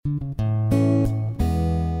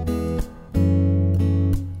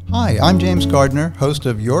Hi, I'm James Gardner, host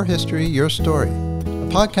of Your History, Your Story, a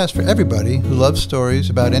podcast for everybody who loves stories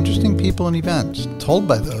about interesting people and events told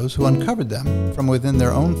by those who uncovered them from within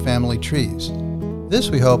their own family trees. This,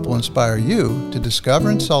 we hope, will inspire you to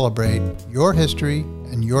discover and celebrate your history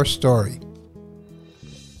and your story.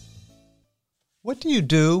 What do you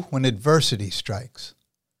do when adversity strikes?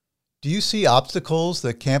 Do you see obstacles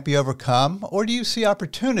that can't be overcome, or do you see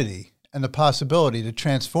opportunity and the possibility to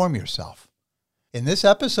transform yourself? In this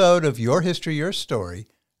episode of Your History, Your Story,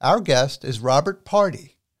 our guest is Robert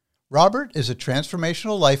Pardee. Robert is a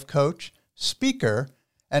transformational life coach, speaker,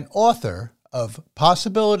 and author of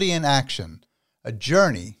Possibility in Action, A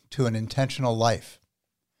Journey to an Intentional Life.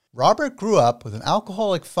 Robert grew up with an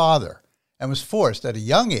alcoholic father and was forced at a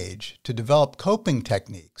young age to develop coping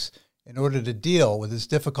techniques in order to deal with his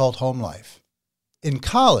difficult home life. In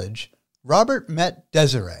college, Robert met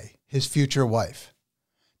Desiree, his future wife.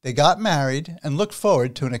 They got married and looked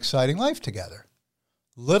forward to an exciting life together.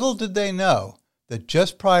 Little did they know that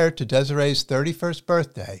just prior to Desiree's 31st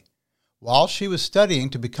birthday, while she was studying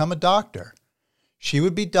to become a doctor, she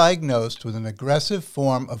would be diagnosed with an aggressive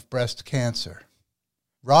form of breast cancer.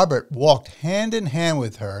 Robert walked hand in hand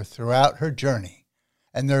with her throughout her journey,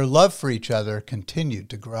 and their love for each other continued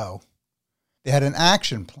to grow. They had an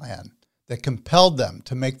action plan that compelled them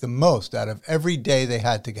to make the most out of every day they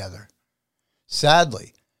had together.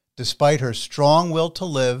 Sadly, despite her strong will to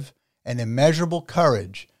live and immeasurable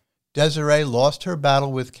courage, Desiree lost her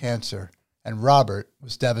battle with cancer, and Robert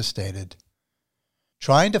was devastated.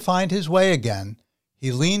 Trying to find his way again,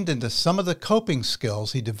 he leaned into some of the coping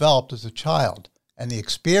skills he developed as a child and the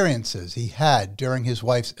experiences he had during his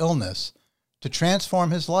wife's illness to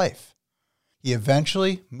transform his life. He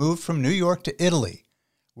eventually moved from New York to Italy,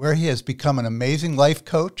 where he has become an amazing life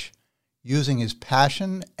coach, using his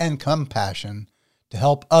passion and compassion to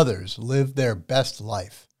help others live their best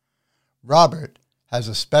life. Robert has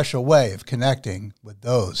a special way of connecting with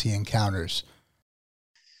those he encounters.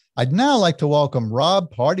 I'd now like to welcome Rob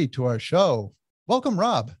Pardee to our show. Welcome,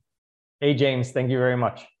 Rob. Hey, James. Thank you very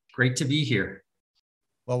much. Great to be here.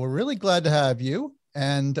 Well, we're really glad to have you.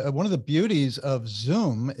 And one of the beauties of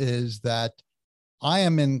Zoom is that I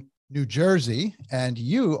am in New Jersey and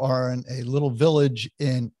you are in a little village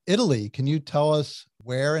in Italy. Can you tell us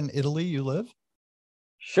where in Italy you live?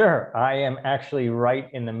 Sure. I am actually right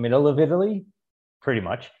in the middle of Italy, pretty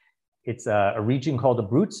much. It's a region called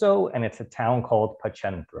Abruzzo, and it's a town called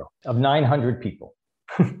Pacentro of 900 people.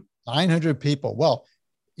 900 people. Well,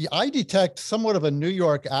 I detect somewhat of a New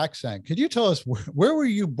York accent. Could you tell us where were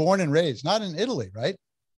you born and raised? Not in Italy, right?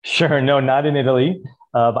 Sure. No, not in Italy.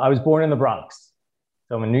 I was born in the Bronx.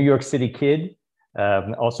 So I'm a New York City kid.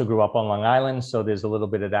 Also grew up on Long Island. So there's a little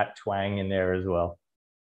bit of that twang in there as well.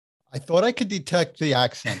 I thought I could detect the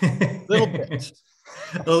accent a little bit.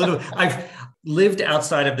 A little. I've lived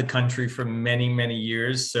outside of the country for many, many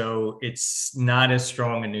years, so it's not as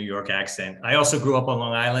strong a New York accent. I also grew up on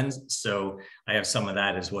Long Island, so I have some of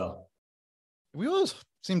that as well. We always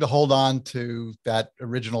seem to hold on to that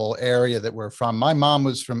original area that we're from. My mom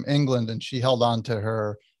was from England, and she held on to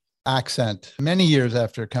her accent many years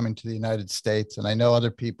after coming to the United States. And I know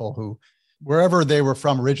other people who, wherever they were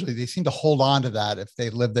from originally, they seem to hold on to that if they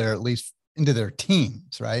lived there at least into their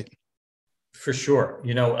teens, right? For sure.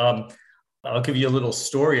 I'll give you a little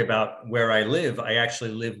story about where I live. I actually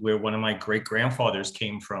live where one of my great-grandfathers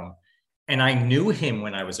came from, and I knew him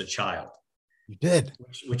when I was a child. You did?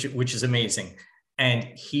 Which is amazing. And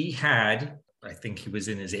he had, I think he was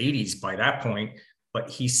in his 80s by that point, but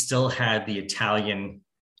he still had the Italian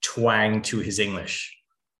twang to his English.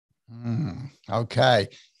 Okay.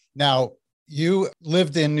 Now, you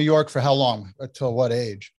lived in New York for how long? Until what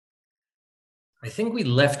age? I think we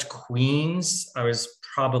left Queens. I was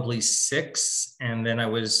probably 6. And then I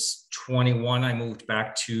was 21. I moved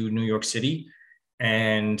back to New York City.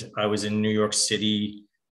 And I was in New York City.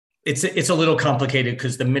 It's a little complicated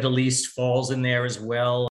because the Middle East falls in there as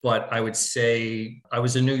well. But I would say I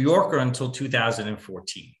was a New Yorker until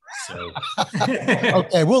 2014. So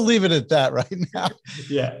okay, we'll leave it at that right now.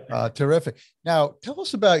 Yeah. Terrific. Now, tell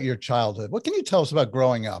us about your childhood. What can you tell us about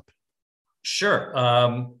growing up? Sure.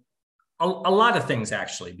 A lot of things,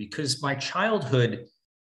 actually, because my childhood,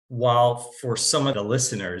 while for some of the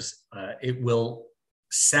listeners, it will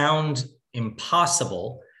sound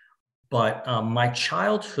impossible, but my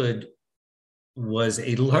childhood was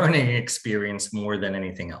a learning experience more than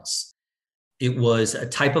anything else. It was a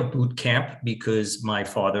type of boot camp because my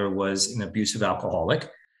father was an abusive alcoholic,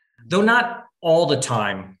 though not all the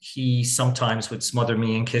time. He sometimes would smother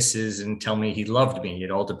me in kisses and tell me he loved me.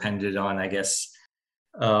 It all depended on, I guess,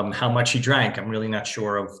 how much he drank. I'm really not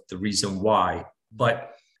sure of the reason why.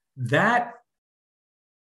 But that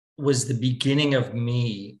was the beginning of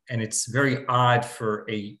me. And it's very odd for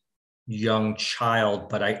a young child,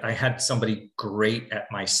 but I had somebody great at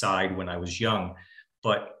my side when I was young.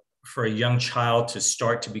 But for a young child to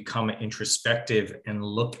start to become introspective and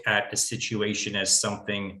look at a situation as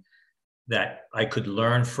something that I could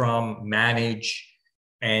learn from, manage,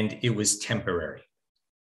 and it was temporary.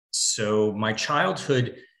 So my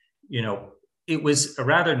childhood, it was a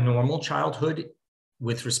rather normal childhood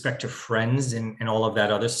with respect to friends and all of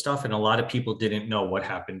that other stuff. And a lot of people didn't know what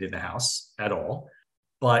happened in the house at all.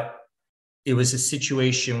 But it was a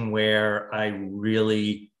situation where I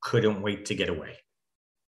really couldn't wait to get away.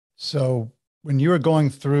 So when you were going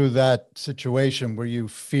through that situation, were you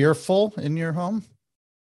fearful in your home?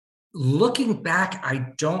 Looking back,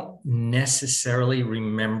 I don't necessarily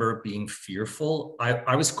remember being fearful.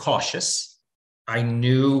 I was cautious. I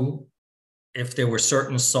knew if there were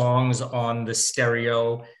certain songs on the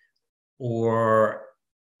stereo, or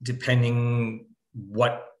depending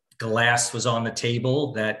what glass was on the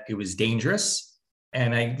table, that it was dangerous.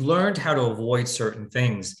 And I learned how to avoid certain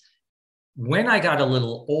things. When I got a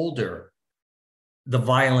little older, the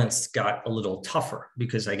violence got a little tougher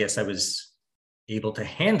because I guess I was able to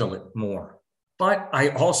handle it more. But I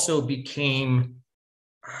also became,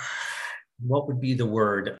 what would be the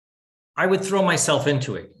word? I would throw myself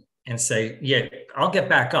into it and say, yeah, I'll get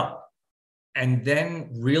back up. And then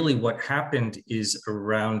really what happened is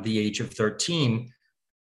around the age of 13,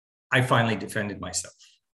 I finally defended myself.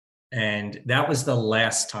 And that was the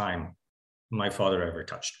last time my father ever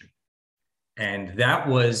touched me. And that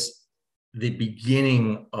was the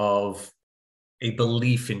beginning of a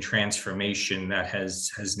belief in transformation that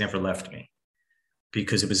has never left me.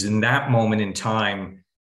 Because it was in that moment in time,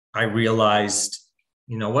 I realized,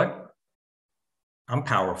 you know what? I'm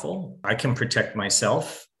powerful. I can protect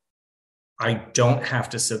myself. I don't have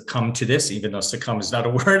to succumb to this, even though succumb is not a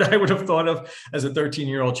word I would have thought of as a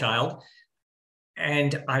 13-year-old child.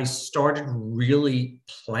 And I started really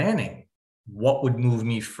planning what would move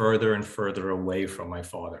me further and further away from my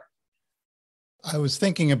father. I was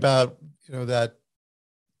thinking about, that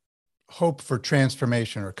hope for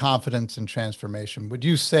transformation or confidence in transformation. Would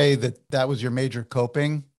you say that that was your major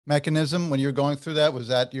coping mechanism when you were going through that? Was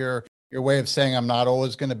that your way of saying, I'm not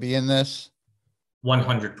always going to be in this?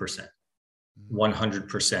 100%.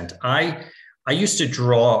 100%. I used to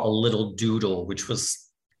draw a little doodle, which was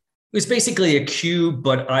basically a cube,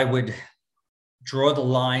 but I would draw the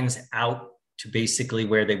lines out to basically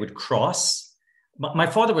where they would cross. My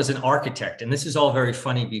father was an architect, and this is all very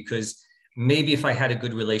funny because maybe if I had a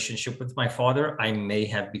good relationship with my father, I may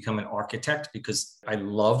have become an architect because I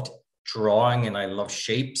loved drawing and I loved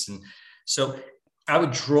shapes. And so I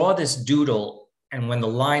would draw this doodle, and when the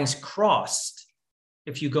lines crossed,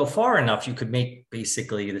 if you go far enough, you could make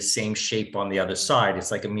basically the same shape on the other side.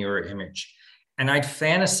 It's like a mirror image. And I'd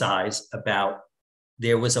fantasize about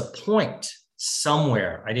there was a point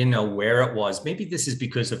somewhere. I didn't know where it was. Maybe this is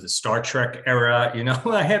because of the Star Trek era.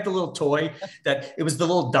 I had the little toy that it was the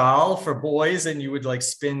little doll for boys, and you would like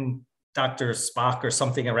spin Dr. Spock or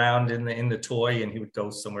something around in the toy, and he would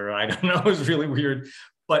go somewhere. I don't know. It was really weird.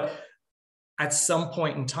 But at some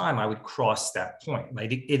point in time, I would cross that point.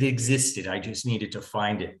 Right? It existed. I just needed to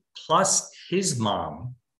find it. Plus, his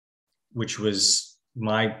mom, which was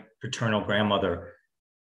my paternal grandmother,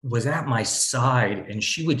 was at my side, and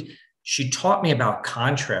she taught me about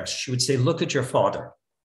contrast. She would say, look at your father.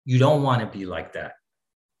 You don't want to be like that.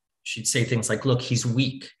 She'd say things like, look, he's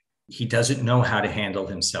weak. He doesn't know how to handle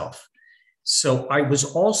himself. So I was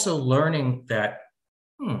also learning that,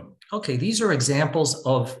 okay, these are examples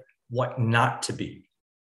of what not to be.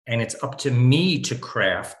 And it's up to me to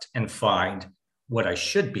craft and find what I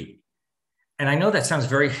should be. And I know that sounds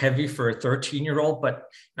very heavy for a 13-year-old, but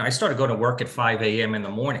I started going to work at 5 a.m. in the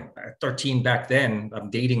morning. At 13 back then,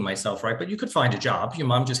 I'm dating myself, right? But you could find a job. Your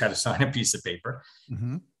mom just had to sign a piece of paper.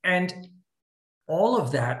 Mm-hmm. And all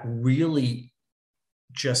of that really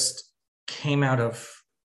just came out of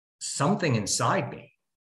something inside me.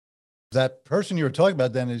 That person you were talking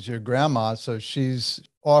about then is your grandma. So she's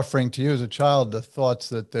offering to you as a child the thoughts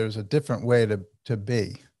that there's a different way to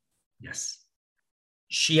be. Yes.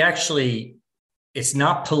 She actually, it's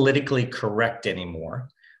not politically correct anymore,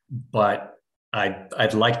 but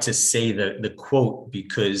I'd like to say the quote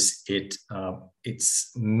because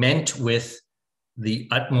it's meant with the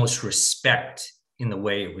utmost respect in the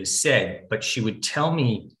way it was said, but she would tell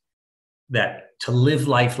me that to live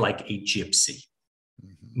life like a gypsy,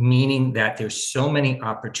 meaning that there's so many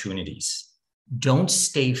opportunities. Don't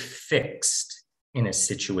stay fixed in a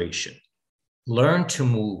situation. Learn to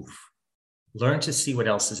move. Learn to see what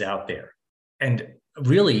else is out there. And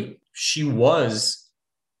really, she was,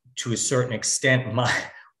 to a certain extent,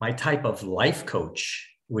 my type of life coach,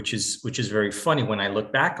 which is very funny when I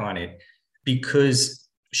look back on it, because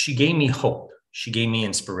she gave me hope. She gave me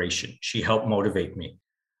inspiration. She helped motivate me.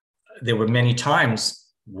 There were many times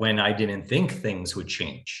when I didn't think things would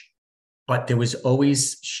change, but there was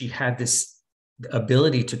always, she had this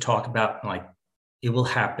ability to talk about, like, it will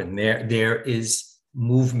happen. There is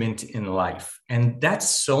movement in life. And that's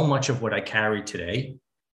so much of what I carry today,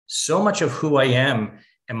 so much of who I am.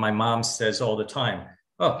 And my mom says all the time,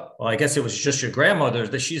 oh, well, I guess it was just your grandmother,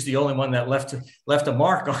 that she's the only one that left a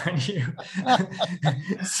mark on you.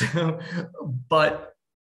 So, but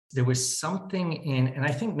there was something in, and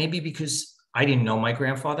I think maybe because I didn't know my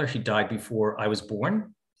grandfather, he died before I was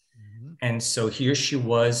born. Mm-hmm. And so here she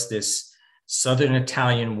was, this Southern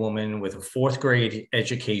Italian woman with a 4th grade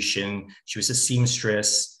education. She was a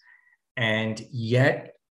seamstress, and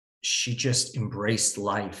yet she just embraced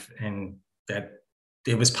life, and that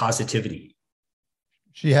there was positivity.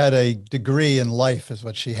 She had a degree in life is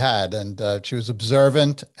what she had. And she was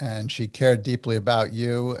observant, and she cared deeply about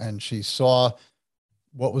you, and she saw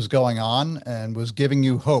what was going on and was giving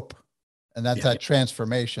you hope. And that's that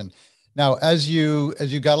transformation. Now, as you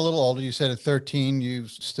got a little older, you said at 13, you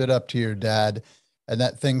stood up to your dad and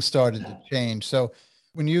that things started to change. So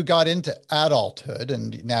when you got into adulthood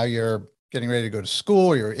and now you're getting ready to go to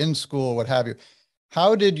school, you're in school, what have you,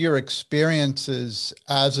 how did your experiences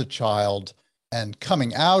as a child and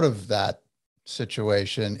coming out of that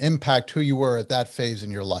situation impact who you were at that phase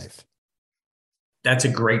in your life? That's a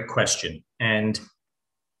great question. And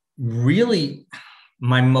really,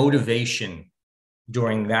 my motivation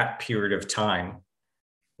during that period of time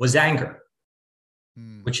was anger,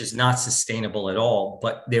 which is not sustainable at all.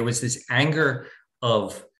 But there was this anger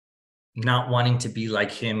of not wanting to be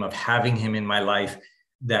like him, of having him in my life,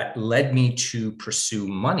 that led me to pursue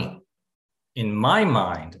money. In my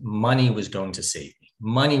mind, money was going to save me.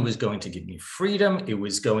 Money was going to give me freedom. It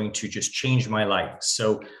was going to just change my life.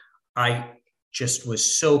 So I just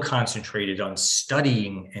was so concentrated on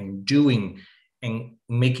studying and doing and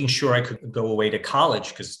making sure I could go away to college,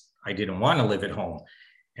 because I didn't want to live at home.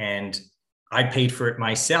 And I paid for it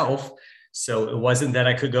myself. So it wasn't that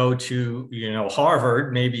I could go to,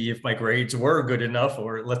 Harvard, maybe if my grades were good enough,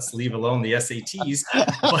 or let's leave alone the SATs.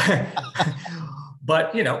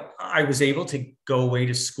 But I was able to go away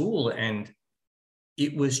to school, and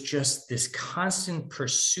it was just this constant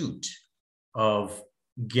pursuit of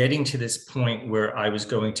getting to this point where I was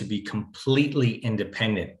going to be completely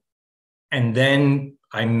independent. And then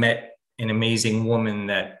I met an amazing woman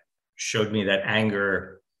that showed me that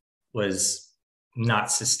anger was not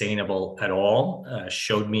sustainable at all,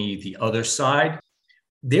 showed me the other side.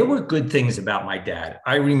 There were good things about my dad.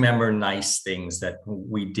 I remember nice things that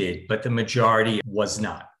we did, but the majority was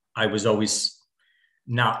not. I was always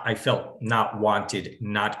I felt not wanted,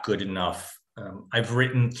 not good enough. I've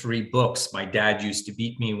written 3 books. My dad used to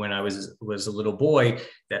beat me when I was a little boy,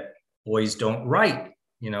 that boys don't write.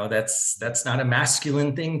 That's not a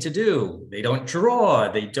masculine thing to do. They don't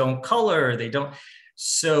draw, they don't color, they don't.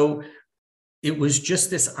 So it was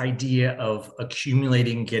just this idea of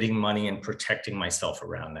accumulating, getting money, and protecting myself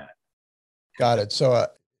around that. Got it. So,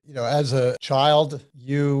 as a child,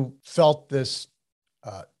 you felt this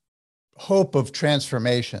hope of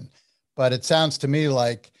transformation, but it sounds to me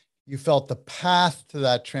like you felt the path to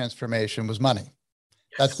that transformation was money.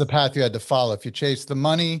 Yes. That's the path you had to follow. If you chased the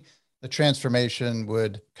money, the transformation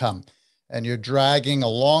would come. And you're dragging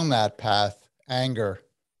along that path anger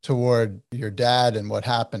toward your dad and what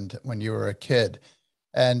happened when you were a kid.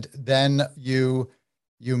 And then you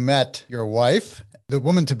met your wife, the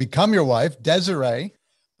woman to become your wife, Desiree.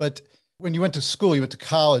 But when you went to school, you went to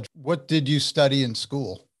college, what did you study in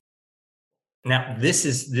school? Now, this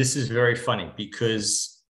is very funny,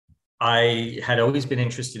 because I had always been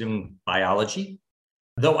interested in biology,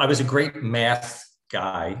 though I was a great math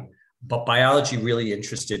guy, but biology really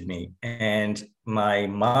interested me. And my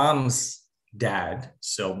mom's dad,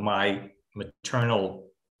 so my maternal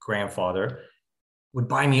grandfather, would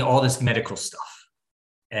buy me all this medical stuff.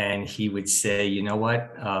 And he would say, you know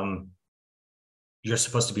what? You're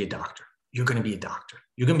supposed to be a doctor. You're going to be a doctor.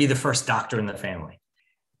 You're going to be the first doctor in the family.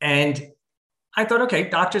 And I thought, okay,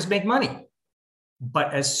 doctors make money.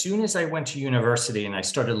 But as soon as I went to university and I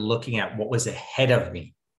started looking at what was ahead of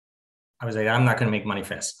me, I was like, I'm not going to make money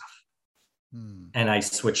fast enough. And I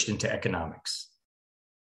switched into economics.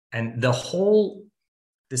 And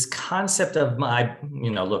this concept of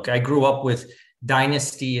look, I grew up with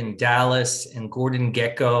Dynasty and Dallas and Gordon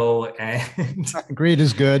Gekko, and greed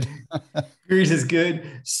is good. Greed is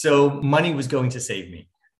good. So money was going to save me.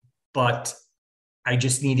 But I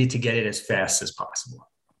just needed to get it as fast as possible.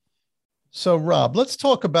 So, Rob, let's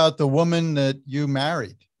talk about the woman that you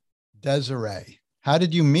married, Desiree. How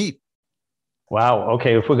did you meet? Wow.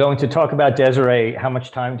 Okay. If we're going to talk about Desiree, how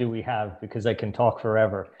much time do we have? Because I can talk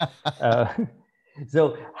forever. uh,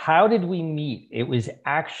 so how did we meet? It was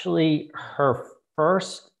actually her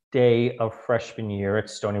first day of freshman year at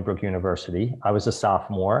Stony Brook University. I was a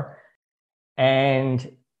sophomore.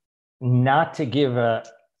 And not to give a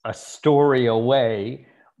story away,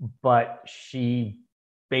 but she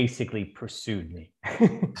basically pursued me.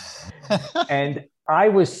 And I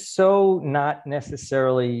was so not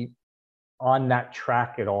necessarily on that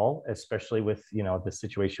track at all, especially with, the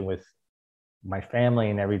situation with my family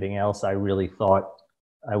and everything else. I really thought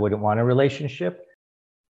I wouldn't want a relationship.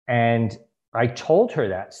 And I told her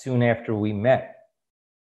that soon after we met.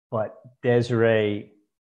 But Desiree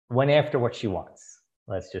went after what she wants,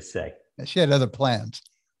 let's just say. She had other plans.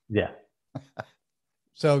 Yeah.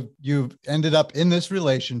 So you ended up in this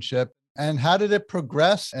relationship. And how did it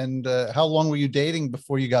progress? And how long were you dating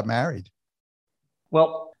before you got married?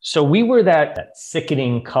 Well, so we were that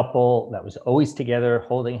sickening couple that was always together,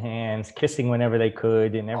 holding hands, kissing whenever they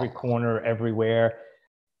could, in every corner, everywhere.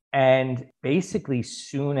 And basically,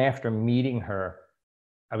 soon after meeting her,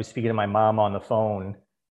 I was speaking to my mom on the phone,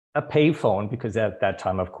 a payphone, because at that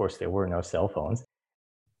time, of course, there were no cell phones.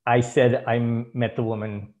 I said, I met the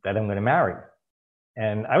woman that I'm going to marry.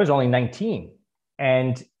 And I was only 19.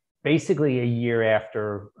 And basically, a year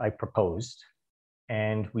after I proposed,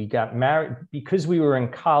 and we got married. Because we were in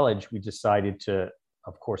college, we decided to,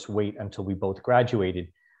 of course, wait until we both graduated.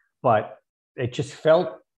 But it just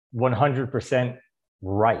felt 100%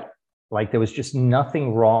 right. Like there was just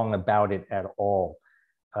nothing wrong about it at all.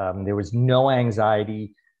 There was no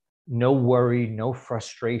anxiety, no worry, no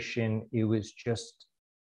frustration. It was just,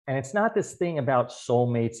 and it's not this thing about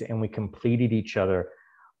soulmates and we completed each other,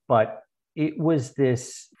 but it was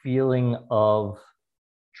this feeling of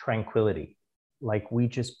tranquility. Like we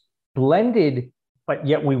just blended, but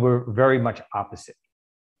yet we were very much opposite.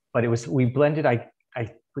 But we blended, I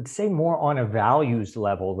would say, more on a values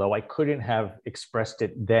level, though I couldn't have expressed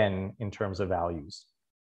it then in terms of values.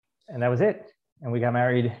 And that was it. And we got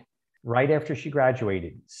married right after she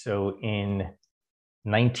graduated. So in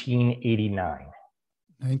 1989.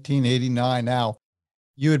 1989. Now,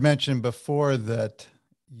 you had mentioned before that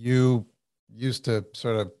you used to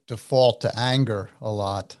sort of default to anger a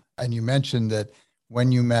lot. And you mentioned that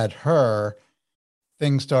when you met her,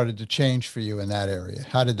 things started to change for you in that area.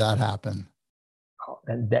 How did that happen?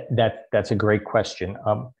 And that's a great question.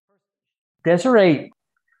 Desiree,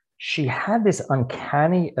 she had this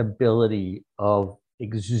uncanny ability of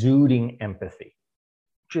exuding empathy,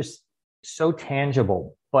 just so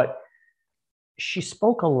tangible. But she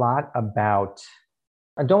spoke a lot about,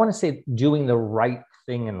 I don't want to say doing the right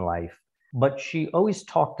thing in life, but she always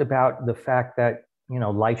talked about the fact that,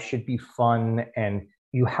 life should be fun and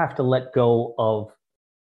you have to let go of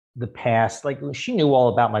the past. Like she knew all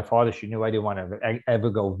about my father. She knew I didn't want to ever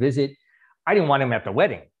go visit. I didn't want him at the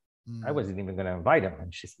wedding. I wasn't even going to invite him.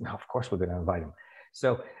 And she said, no, of course we're going to invite him.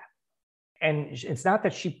 So, and it's not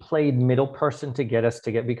that she played middle person to get us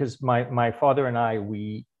together, because my father and I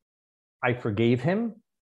forgave him,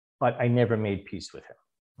 but I never made peace with him.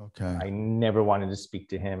 Okay. I never wanted to speak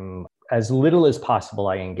to him. As little as possible,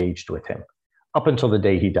 I engaged with him up until the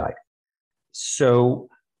day he died. So,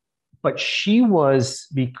 but she was,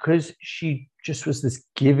 because she just was this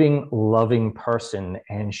giving, loving person.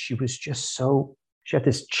 And she was just she had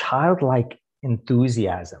this childlike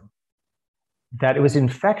enthusiasm that it was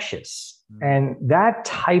infectious. And that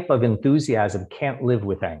type of enthusiasm can't live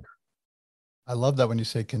with anger. I love that when you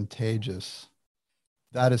say contagious.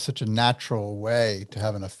 That is such a natural way to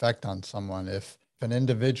have an effect on someone. If an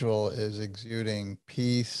individual is exuding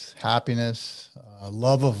peace, happiness,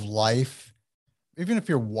 love of life, even if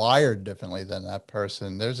you're wired differently than that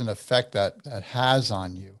person, there's an effect that has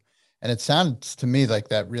on you. And it sounds to me like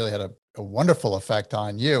that really had a wonderful effect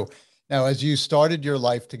on you. Now, as you started your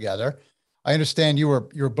life together, I understand you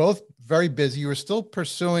were both very busy. You were still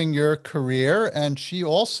pursuing your career, and she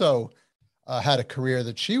also had a career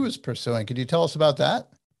that she was pursuing. Could you tell us about that?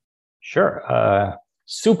 Sure.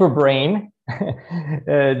 Super brain,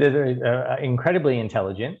 incredibly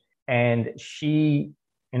intelligent. And she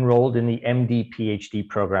enrolled in the MD PhD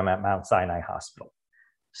program at Mount Sinai Hospital.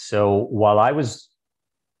 So while I was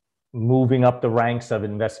moving up the ranks of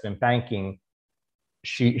investment banking,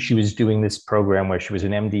 she was doing this program where she was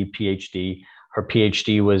an MD PhD. Her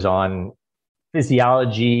PhD was on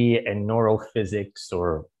physiology and neurophysics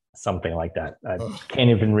or something like that. I can't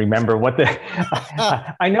even remember what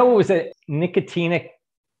I know it was a nicotinic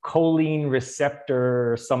choline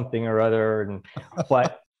receptor or something or other. And,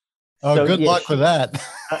 but Oh, so, good yeah, luck with that.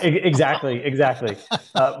 exactly.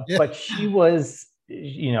 Yeah. But she was,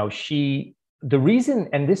 the reason,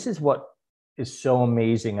 and this is what is so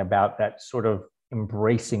amazing about that sort of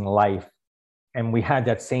embracing life. And we had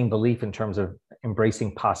that same belief in terms of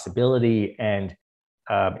embracing possibility and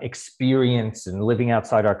experience and living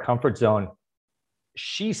outside our comfort zone.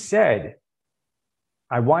 She said,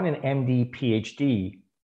 I want an MD, PhD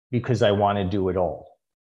because I want to do it all.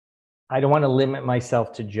 I don't want to limit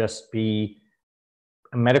myself to just be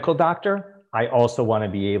a medical doctor. I also want to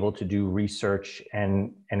be able to do research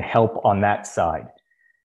and help on that side.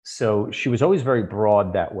 So she was always very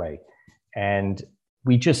broad that way. And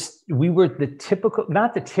we were the typical,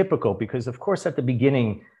 not the typical, because of course at the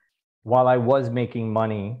beginning, while I was making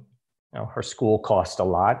money, her school cost a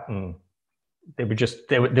lot, and there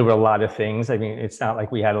were a lot of things. I mean, it's not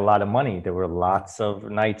like we had a lot of money. There were lots of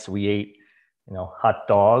nights we ate, hot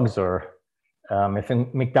dogs, or if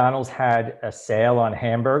McDonald's had a sale on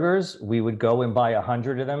hamburgers, we would go and buy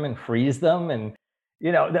 100 of them and freeze them, and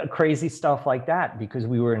crazy stuff like that, because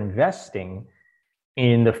we were investing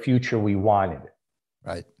in the future we wanted.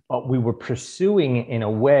 Right. But we were pursuing, in a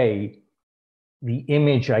way, the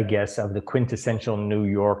image, I guess, of the quintessential New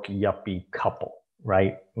York yuppie couple,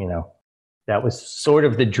 right? That was sort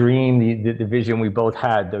of the dream, the vision we both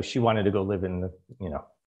had, though she wanted to go live in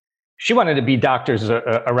she wanted to be doctors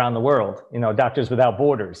around the world, Doctors Without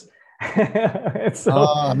Borders. So,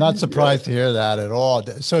 I'm not surprised to hear that at all.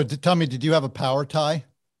 So tell me, did you have a power tie?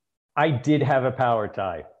 I did have a power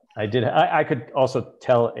tie. I did. I could also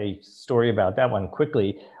tell a story about that one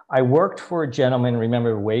quickly. I worked for a gentleman,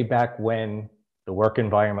 remember, way back when the work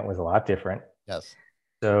environment was a lot different. Yes.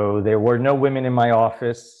 So there were no women in my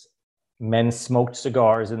office. Men smoked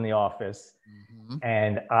cigars in the office. Mm-hmm.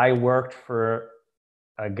 And I worked for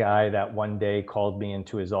a guy that one day called me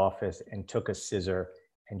into his office and took a scissor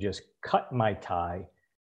and just cut my tie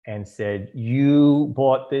and said, "You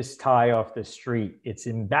bought this tie off the street. It's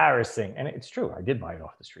embarrassing." And it's true. I did buy it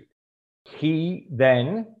off the street. He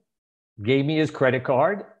then gave me his credit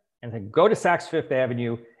card and said, "Go to Saks Fifth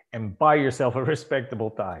Avenue and buy yourself a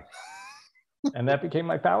respectable tie." And that became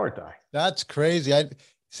my power tie. That's crazy. I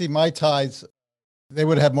see my ties. They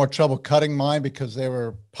would have more trouble cutting mine because they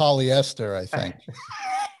were polyester, I think.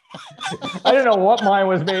 I don't know what mine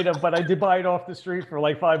was made of, but I did buy it off the street for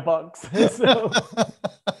like $5. So.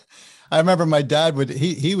 I remember my dad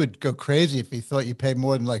he would go crazy if he thought you paid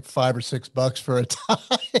more than like $5 or $6 for a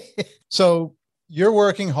tie. So you're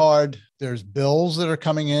working hard. There's bills that are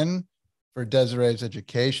coming in for Desiree's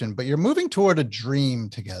education, but you're moving toward a dream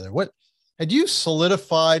together. What had you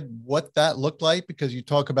solidified what that looked like? Because you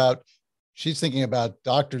talk about, she's thinking about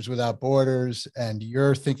Doctors Without Borders, and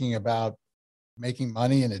you're thinking about making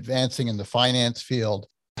money and advancing in the finance field.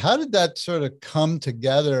 How did that sort of come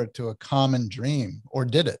together to a common dream, or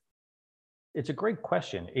did it? It's a great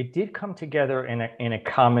question. It did come together in a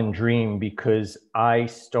common dream because I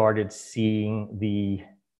started seeing the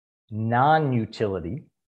non-utility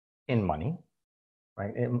in money,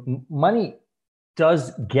 right? Money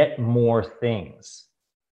does get more things,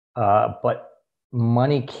 but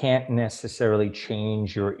money can't necessarily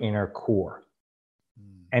change your inner core.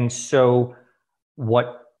 And so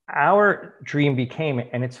what our dream became,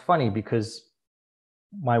 and it's funny because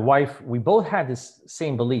my wife, we both had this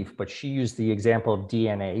same belief, but she used the example of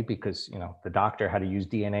DNA because, the doctor had to use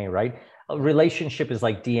DNA, right? A relationship is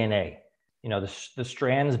like DNA. The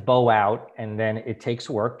strands bow out, and then it takes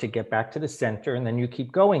work to get back to the center, and then you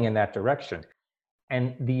keep going in that direction.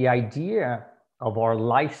 And the idea of our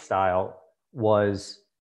lifestyle was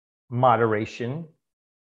moderation,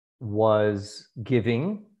 was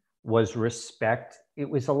giving, was respect. It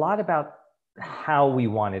was a lot about how we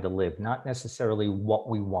wanted to live, not necessarily what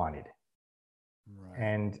we wanted. Right.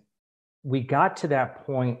 And we got to that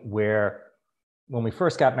point where when we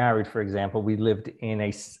first got married, for example, we lived in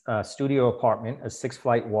a studio apartment, a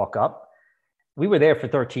 6-flight walk up. We were there for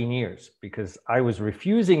 13 years because I was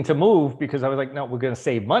refusing to move because I was like, no, we're going to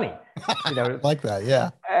save money. Like that.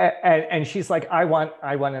 Yeah. And she's like, I want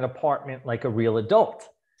an apartment like a real adult.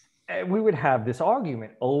 And we would have this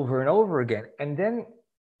argument over and over again. And then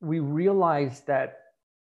we realized that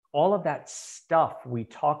all of that stuff we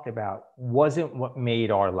talked about wasn't what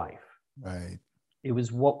made our life. Right. It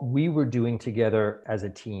was what we were doing together as a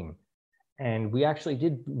team. And we actually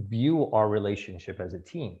did view our relationship as a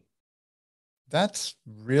team. That's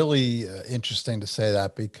really interesting to say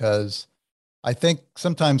that, because I think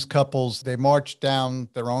sometimes couples, they march down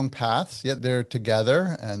their own paths, yet they're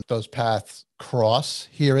together, and those paths cross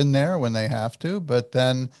here and there when they have to. But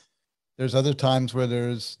then there's other times where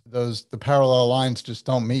the parallel lines just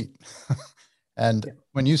don't meet. And Yeah.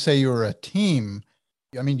 when you say you were a team,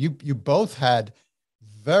 I mean, you both had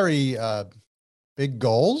very big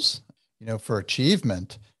goals, for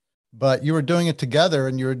achievement, but you were doing it together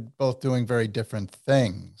and you were both doing very different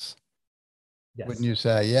things. Wouldn't Yes. you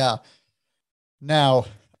say? Yeah. Now,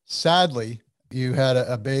 sadly, you had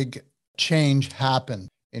a big change happen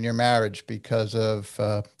in your marriage because of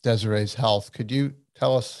Desiree's health. Could you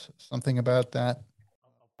tell us something about that?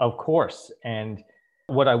 Of course. And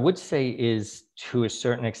what I would say is, to a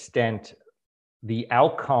certain extent, the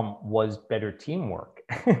outcome was better teamwork,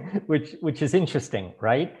 which is interesting,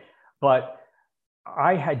 right? But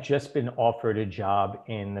I had just been offered a job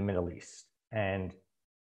in the Middle East, and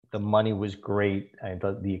the money was great.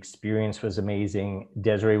 The experience was amazing.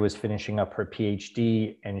 Desiree was finishing up her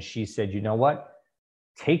PhD, and she said, "You know what?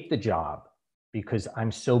 Take the job, because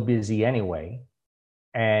I'm so busy anyway.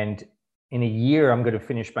 And in a year, I'm going to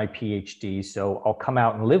finish my PhD. So I'll come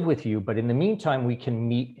out and live with you. But in the meantime, we can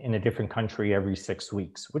meet in a different country every 6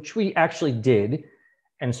 weeks," which we actually did.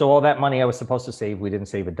 And so all that money I was supposed to save, we didn't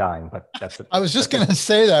save a dime, but that's it. I was just going to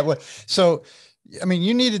say that. So, I mean,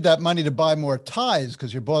 you needed that money to buy more ties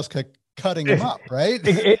because your boss kept cutting them up, right?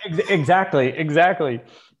 Exactly.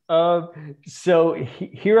 So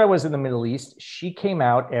here I was in the Middle East. She came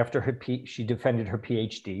out after she defended her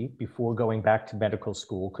PhD before going back to medical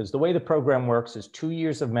school, because the way the program works is 2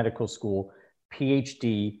 years of medical school,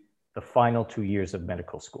 PhD, the final 2 years of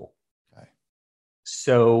medical school. Okay.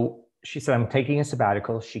 So she said, "I'm taking a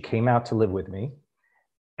sabbatical." She came out to live with me.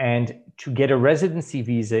 And to get a residency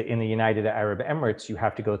visa in the United Arab Emirates, you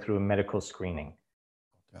have to go through a medical screening.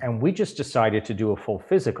 Okay. And we just decided to do a full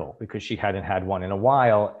physical because she hadn't had one in a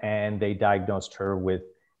while, and they diagnosed her with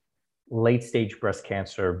late stage breast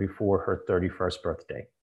cancer before her 31st birthday.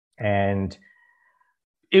 And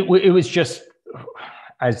it was just,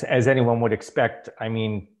 as anyone would expect, I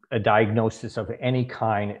mean, a diagnosis of any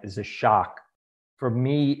kind is a shock. For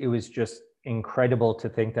me, it was just incredible to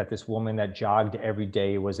think that this woman that jogged every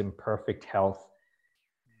day, was in perfect health,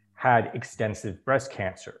 had extensive breast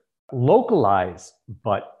cancer. Localized,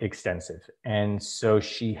 but extensive. And so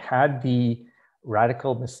she had the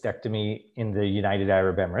radical mastectomy in the United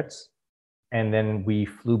Arab Emirates. And then we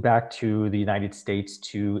flew back to the United States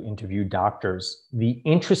to interview doctors. The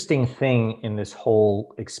interesting thing in this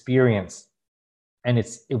whole experience, and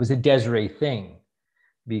it was a Desiree thing,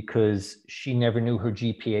 because she never knew her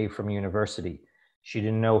GPA from university. She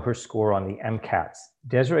didn't know her score on the MCATs.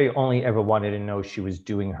 Desiree only ever wanted to know she was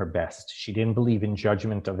doing her best. She didn't believe in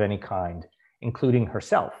judgment of any kind, including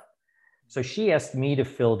herself. So she asked me to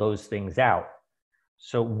fill those things out.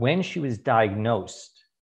 So when she was diagnosed,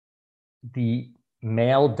 the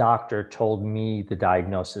male doctor told me the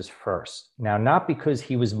diagnosis first. Now, not because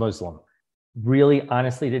he was Muslim. Really,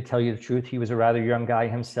 honestly, to tell you the truth, he was a rather young guy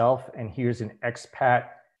himself. And here's an expat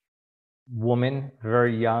woman,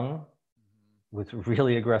 very young, with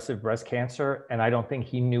really aggressive breast cancer. And I don't think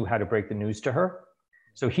he knew how to break the news to her.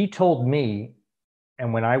 So he told me,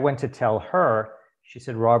 and when I went to tell her, she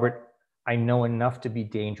said, "Robert, I know enough to be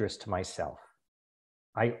dangerous to myself.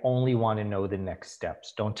 I only want to know the next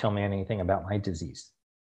steps. Don't tell me anything about my disease."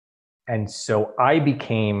 And so I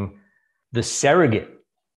became the surrogate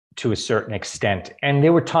to a certain extent. And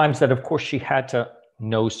there were times that, of course, she had to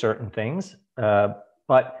know certain things.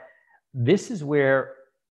 But this is where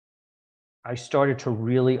I started to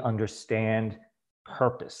really understand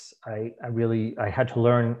purpose. I had to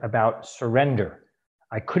learn about surrender.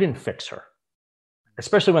 I couldn't fix her,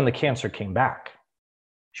 especially when the cancer came back.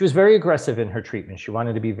 She was very aggressive in her treatment. She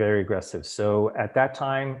wanted to be very aggressive. So at that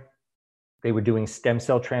time, they were doing stem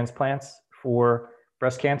cell transplants for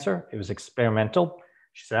breast cancer. It was experimental.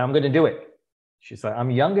 She said, "I'm going to do it." She said, "I'm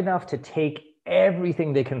young enough to take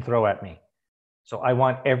everything they can throw at me. So I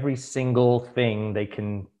want every single thing they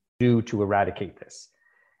can do to eradicate this."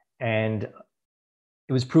 And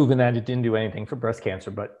it was proven that it didn't do anything for breast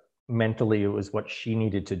cancer, but mentally it was what she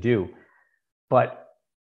needed to do. But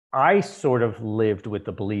I sort of lived with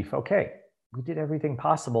the belief, okay, we did everything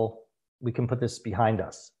possible. We can put this behind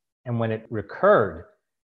us. And when it recurred,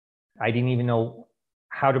 I didn't even know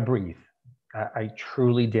how to breathe. I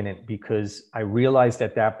truly didn't, because I realized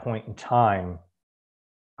at that point in time,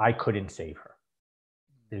 I couldn't save her.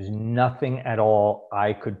 There's nothing at all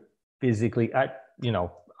I could physically,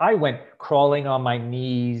 I went crawling on my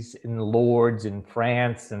knees in Lourdes in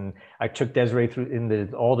France, and I took Desiree through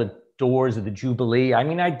all the doors of the Jubilee. I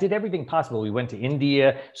mean, I did everything possible. We went to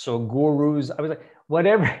India, saw gurus. I was like,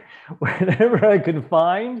 whatever I could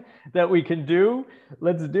find that we can do,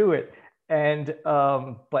 let's do it. And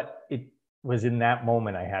but was in that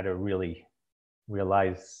moment I had to really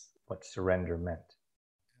realize what surrender meant.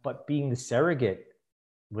 But being the surrogate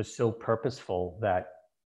was so purposeful that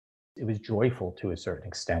it was joyful to a certain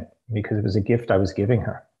extent because it was a gift I was giving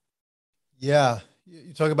her. Yeah,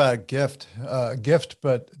 you talk about a gift,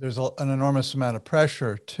 but there's an enormous amount of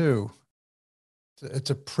pressure too. It's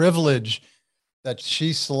a privilege that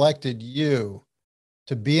she selected you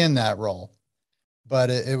to be in that role. But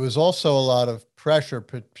it was also a lot of pressure,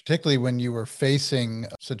 particularly when you were facing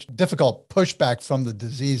such difficult pushback from the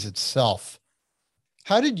disease itself.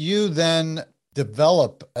 How did you then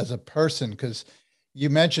develop as a person? Because you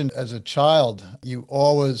mentioned as a child, you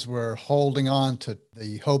always were holding on to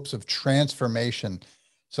the hopes of transformation.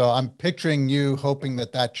 So I'm picturing you hoping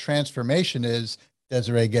that that transformation is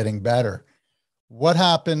Desiree getting better. What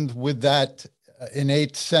happened with that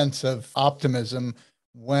innate sense of optimism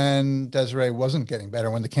when Desiree wasn't getting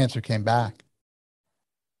better, when the cancer came back?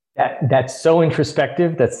 That's so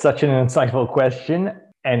introspective. That's such an insightful question.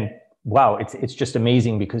 And wow, it's just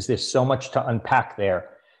amazing because there's so much to unpack there.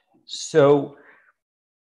 So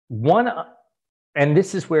one, and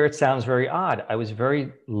this is where it sounds very odd. I was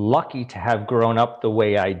very lucky to have grown up the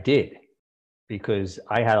way I did because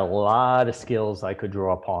I had a lot of skills I could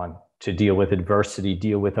draw upon to deal with adversity,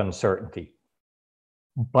 deal with uncertainty.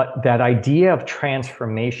 But that idea of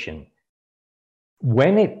transformation,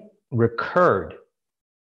 when it recurred,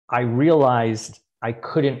 I realized I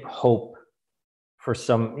couldn't hope for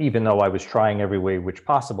some, even though I was trying every way which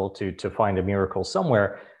possible to find a miracle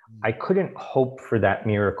somewhere, I couldn't hope for that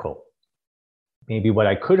miracle. Maybe what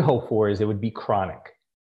I could hope for is it would be chronic,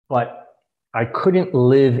 but I couldn't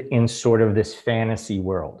live in sort of this fantasy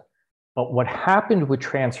world. But what happened with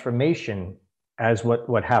transformation, as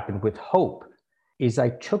what happened with hope, is I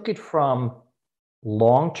took it from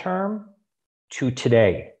long-term to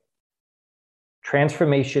today.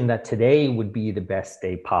 Transformation that today would be the best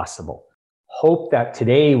day possible. Hope that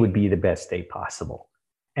today would be the best day possible.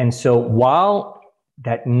 And so while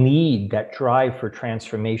that need, that drive for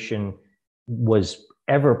transformation was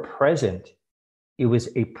ever present, it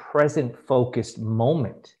was a present focused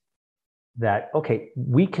moment that, okay,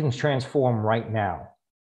 we can transform right now.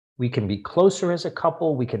 We can be closer as a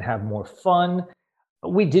couple. We can have more fun.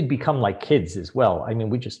 We did become like kids as well. I mean,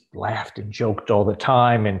 we just laughed and joked all the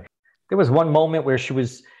time. And there was one moment where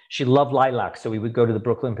she loved lilacs. So we would go to the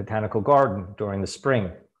Brooklyn Botanical Garden during the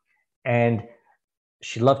spring and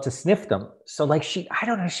she loved to sniff them. So like I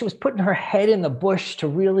don't know, she was putting her head in the bush to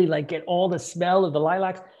really like get all the smell of the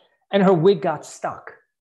lilacs and her wig got stuck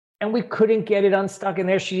and we couldn't get it unstuck. And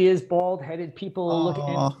there she is, bald-headed, people looking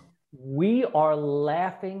in. We are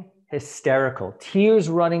laughing hysterical, tears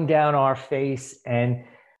running down our face. And,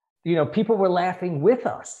 people were laughing with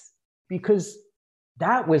us because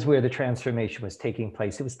that was where the transformation was taking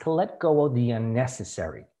place. It was to let go of the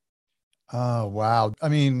unnecessary. Oh, wow. I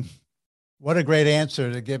mean, what a great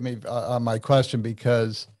answer to give me on my question,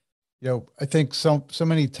 because, I think so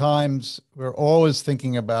many times we're always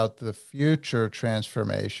thinking about the future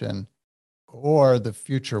transformation or the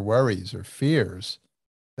future worries or fears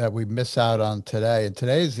that we miss out on today. And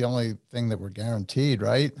today is the only thing that we're guaranteed,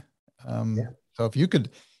 right? Yeah. So if you could,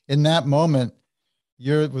 in that moment,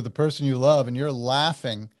 you're with the person you love and you're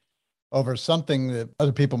laughing over something that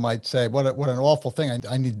other people might say, what an awful thing.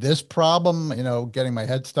 I need this problem, getting my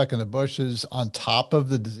head stuck in the bushes on top of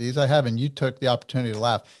the disease I have. And you took the opportunity to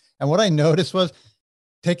laugh. And what I noticed was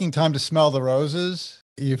taking time to smell the roses.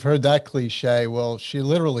 You've heard that cliche. Well, she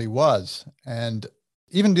literally was. And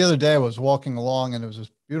even the other day I was walking along and it was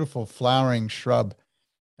this beautiful flowering shrub.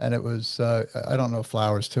 And it was, I don't know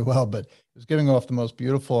flowers too well, but it was giving off the most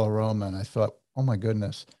beautiful aroma. And I thought, oh my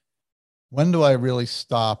goodness, when do I really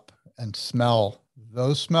stop and smell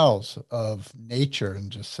those smells of nature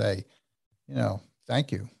and just say,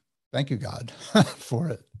 thank you, God, for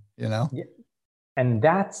it, Yeah. And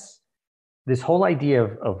that's this whole idea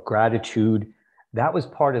of gratitude. That was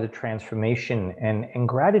part of the transformation. And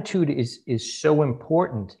gratitude is so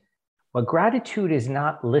important. But gratitude is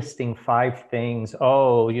not listing 5 things.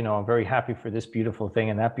 Oh, I'm very happy for this beautiful thing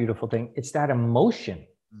and that beautiful thing. It's that emotion.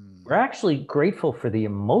 We're actually grateful for the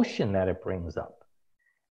emotion that it brings up.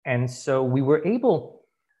 And so we were able,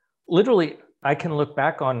 literally, I can look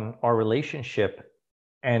back on our relationship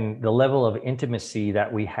and the level of intimacy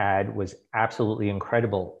that we had was absolutely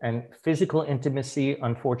incredible. And physical intimacy,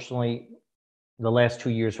 unfortunately, the last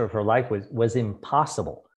 2 years of her life was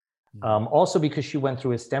impossible. Also because she went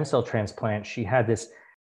through a stem cell transplant, she had this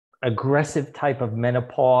aggressive type of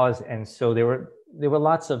menopause. And so there were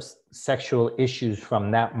lots of sexual issues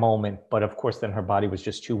from that moment. But of course, then her body was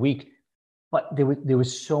just too weak. But there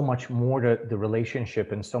was so much more to the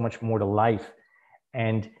relationship and so much more to life.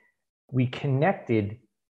 And we connected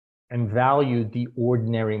and valued the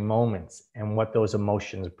ordinary moments and what those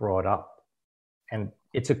emotions brought up. And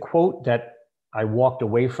it's a quote that I walked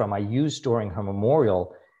away from. I used during her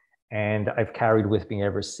memorial, and I've carried with me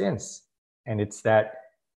ever since. And it's that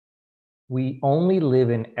we only live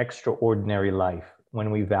an extraordinary life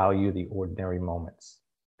when we value the ordinary moments.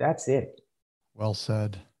 That's it. Well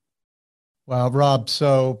said. Well, Rob,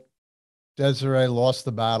 so Desiree lost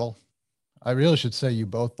the battle. I really should say you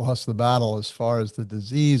both lost the battle as far as the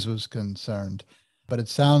disease was concerned. But it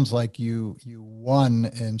sounds like you won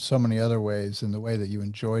in so many other ways, in the way that you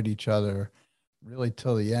enjoyed each other really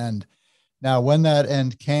till the end. Now, when that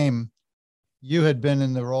end came, you had been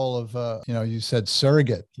in the role of, you said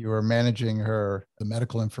surrogate. You were managing the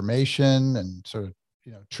medical information and sort of,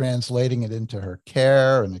 translating it into her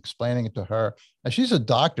care and explaining it to her. Now, she's a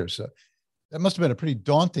doctor, so that must have been a pretty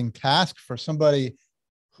daunting task for somebody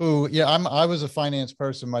who, I was a finance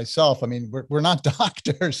person myself. I mean, we're not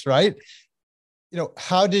doctors, right?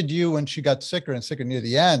 How did you, when she got sicker and sicker near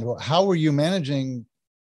the end, how were you managing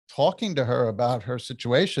talking to her about her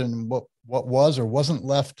situation, what was or wasn't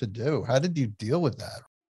left to do? How did you deal with that?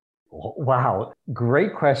 Wow,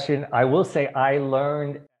 great question. I will say I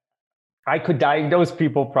learned, I could diagnose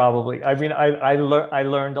people probably. I mean, I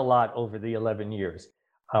learned a lot over the 11 years.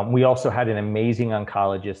 We also had an amazing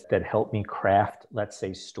oncologist that helped me craft, let's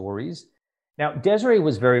say, stories. Now, Desiree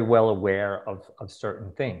was very well aware of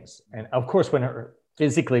certain things. And of course, when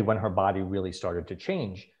her body really started to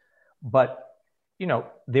change. But,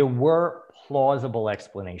 there were plausible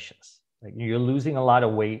explanations. Like, you're losing a lot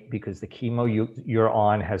of weight because the chemo you're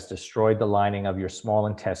on has destroyed the lining of your small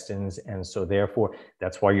intestines. And so therefore,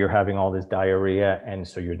 that's why you're having all this diarrhea. And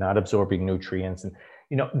so you're not absorbing nutrients. And,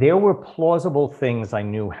 there were plausible things I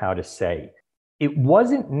knew how to say. It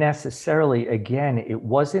wasn't necessarily, again, it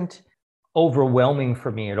wasn't overwhelming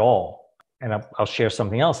for me at all. And I'll share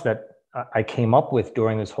something else that I came up with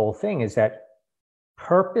during this whole thing, is that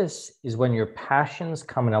purpose is when your passions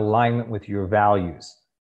come in alignment with your values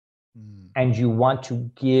and you want to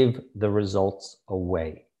give the results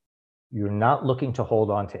away. You're not looking to hold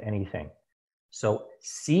on to anything. So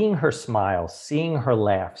seeing her smile, seeing her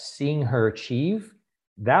laugh, seeing her achieve,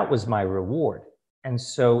 that was my reward. And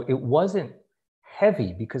so it wasn't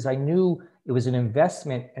heavy because I knew it was an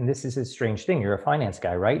investment. And this is a strange thing. You're a finance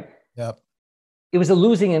guy, right? Yep. It was a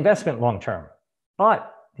losing investment long term,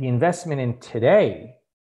 but the investment in today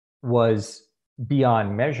was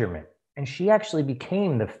beyond measurement. And she actually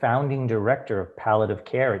became the founding director of palliative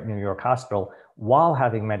care at New York Hospital while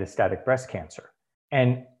having metastatic breast cancer.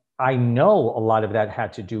 And I know a lot of that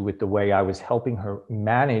had to do with the way I was helping her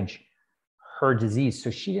manage her disease.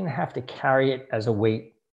 So she didn't have to carry it as a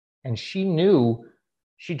weight. And she knew,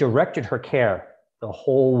 she directed her care the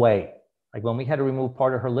whole way. Like when we had to remove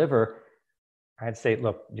part of her liver, I'd say,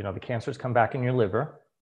 look, the cancer's come back in your liver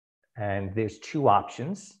and there's two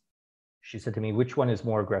options. She said to me, which one is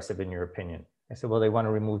more aggressive in your opinion? I said, well, they want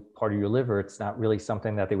to remove part of your liver. It's not really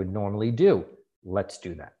something that they would normally do. Let's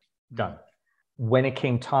do that. Done. When it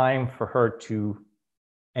came time for her to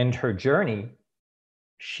end her journey,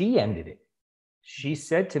 she ended it. She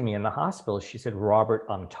said to me in the hospital, she said, Robert,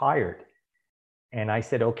 I'm tired. And I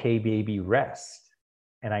said, okay, baby, rest.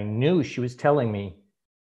 And I knew she was telling me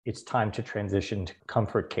it's time to transition to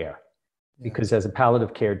comfort care. Because as a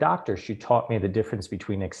palliative care doctor, she taught me the difference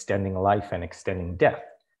between extending life and extending death.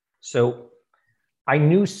 So I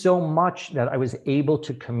knew so much that I was able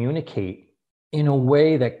to communicate in a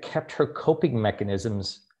way that kept her coping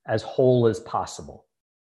mechanisms as whole as possible.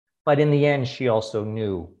 But in the end, she also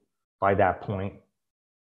knew by that point,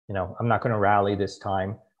 I'm not going to rally this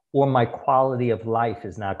time, or my quality of life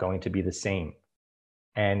is not going to be the same.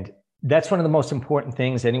 And that's one of the most important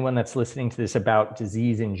things, anyone that's listening to this about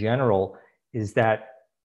disease in general, is that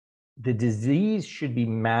the disease should be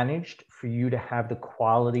managed for you to have the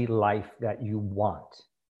quality life that you want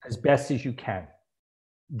as best as you can.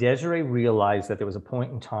 Desiree realized that there was a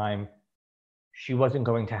point in time she wasn't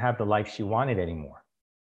going to have the life she wanted anymore.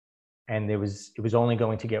 And it was only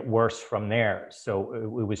going to get worse from there. So it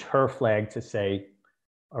was her flag to say,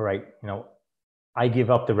 all right, I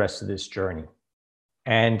give up the rest of this journey.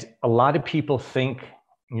 And a lot of people think,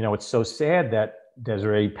 it's so sad that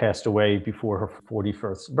Desiree passed away before her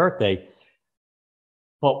 41st birthday.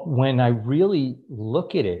 But when I really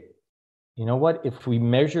look at it, you know what? If we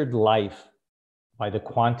measured life by the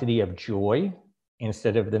quantity of joy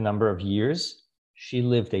instead of the number of years, she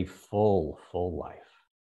lived a full life.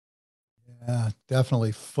 Yeah,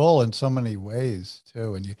 definitely full in so many ways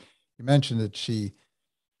too. And you mentioned that she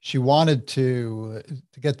she wanted to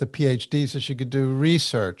get the PhD so she could do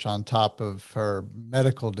research on top of her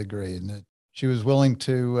medical degree, and that she was willing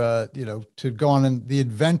to, to go on the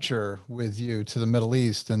adventure with you to the Middle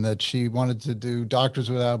East, and that she wanted to do Doctors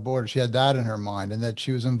Without Borders. She had that in her mind, and that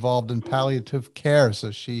she was involved in palliative care.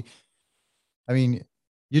 So I mean,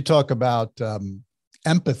 you talk about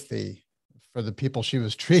empathy for the people she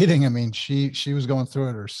was treating. I mean, she was going through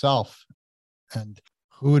it herself, and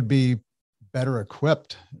who would be better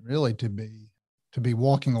equipped really to be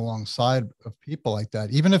walking alongside of people like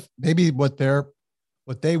that, even if maybe what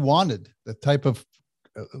they wanted, the type of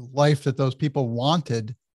life that those people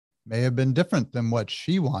wanted may have been different than what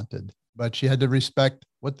she wanted, but she had to respect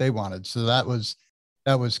what they wanted. So that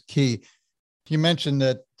was key. You mentioned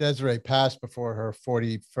that Desiree passed before her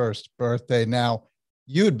 41st birthday. Now,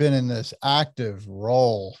 you had been in this active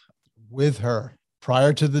role with her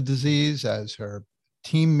prior to the disease as her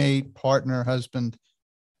teammate, partner, husband,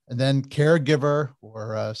 and then caregiver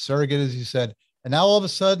or surrogate, as you said. And now all of a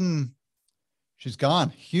sudden, she's gone.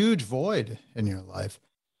 Huge void in your life.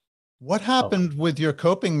 What happened with your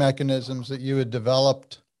coping mechanisms that you had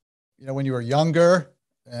developed, when you were younger,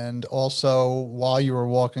 and also while you were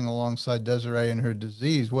walking alongside Desiree and her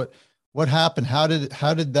disease? What happened? How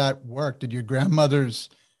did that work? Did your grandmother's,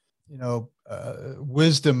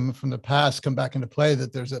 wisdom from the past come back into play,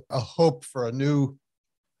 that there's a hope for a new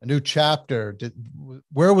chapter?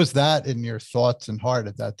 Where was that in your thoughts and heart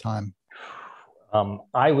at that time?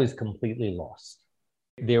 I was completely lost.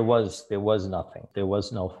 There was nothing. There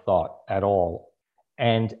was no thought at all.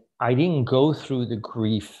 And I didn't go through the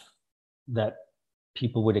grief that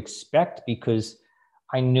people would expect, because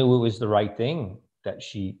I knew it was the right thing that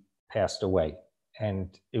she passed away.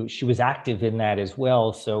 And she was active in that as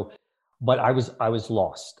well. So, but I was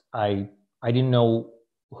lost. I didn't know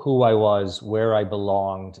who I was, where I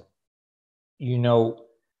belonged.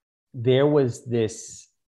 There was this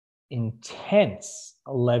intense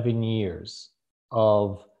 11 years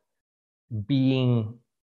of being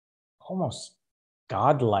almost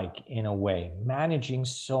godlike in a way, managing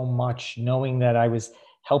so much, knowing that I was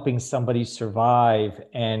helping somebody survive.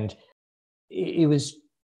 And it was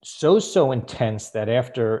so intense that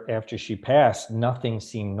after she passed, nothing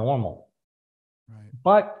seemed normal. Right.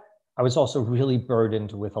 But I was also really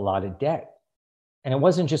burdened with a lot of debt. And it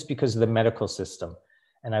wasn't just because of the medical system.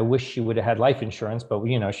 And I wish she would have had life insurance, but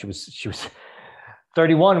she was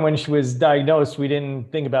 31 when she was diagnosed. We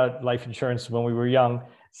didn't think about life insurance when we were young.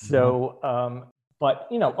 So, but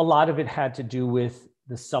a lot of it had to do with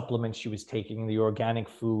the supplements she was taking, the organic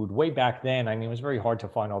food. Way back then, I mean, it was very hard to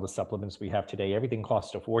find all the supplements we have today. Everything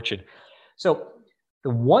cost a fortune. So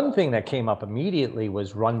the one thing that came up immediately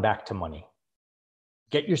was run back to money.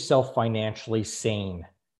 Get yourself financially sane.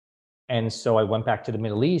 And so I went back to the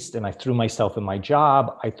Middle East and I threw myself in my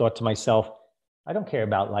job. I thought to myself, I don't care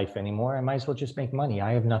about life anymore. I might as well just make money.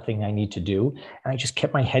 I have nothing I need to do. And I just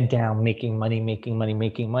kept my head down, making money,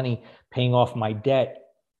 paying off my debt.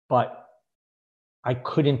 But I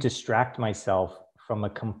couldn't distract myself from a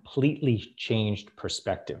completely changed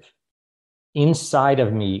perspective. Inside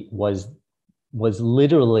of me was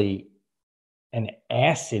literally an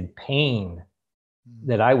acid pain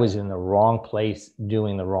that I was in the wrong place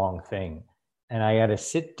doing the wrong thing. And I had to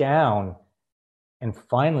sit down and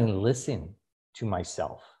finally listen to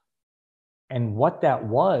myself. And what that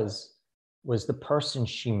was the person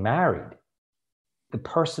she married,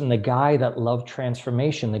 the guy that loved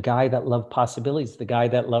transformation, the guy that loved possibilities, the guy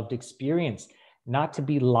that loved experience, not to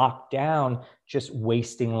be locked down, just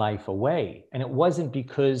wasting life away. And it wasn't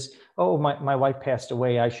because, my wife passed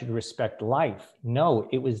away, I should respect life. No,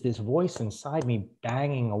 it was this voice inside me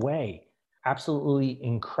banging away. Absolutely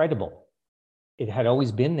incredible. It had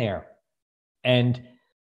always been there. And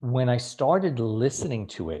when I started listening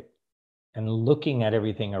to it and looking at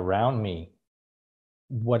everything around me,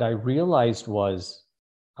 what I realized was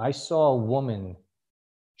I saw a woman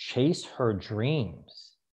chase her dreams.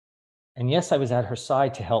 And yes, I was at her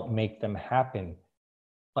side to help make them happen,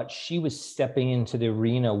 but she was stepping into the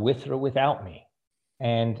arena with or without me.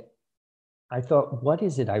 And I thought, what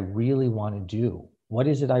is it I really want to do? What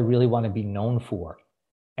is it I really want to be known for?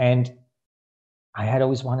 And I had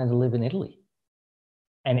always wanted to live in Italy.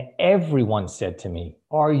 And everyone said to me,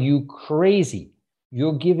 are you crazy?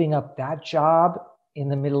 You're giving up that job in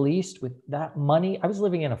the Middle East with that money? I was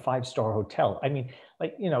living in a 5-star hotel. I mean,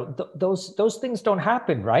 those things don't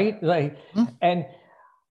happen, right? And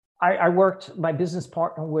I worked, my business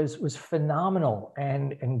partner was phenomenal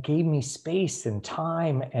and gave me space and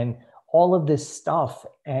time and all of this stuff.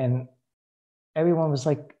 And everyone was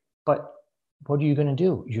like, but what are you going to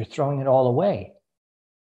do? You're throwing it all away.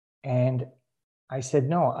 And I said,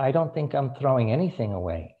 no, I don't think I'm throwing anything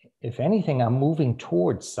away. If anything, I'm moving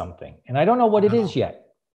towards something. And I don't know what it is yet,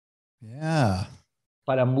 Yeah.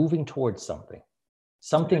 but I'm moving towards something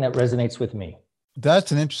that resonates with me.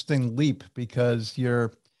 That's an interesting leap because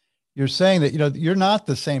you're saying that, you're not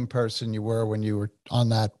the same person you were when you were on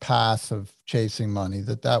that path of chasing money,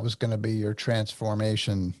 that was going to be your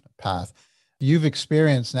transformation path. You've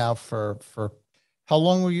experienced now for how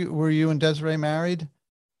long were you and Desiree married?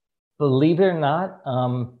 Believe it or not,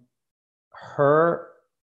 her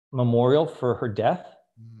memorial for her death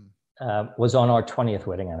was on our 20th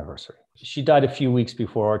wedding anniversary. She died a few weeks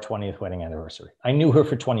before our 20th wedding anniversary. I knew her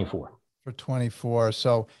for 24. For 24.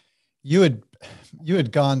 So you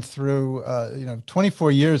had gone through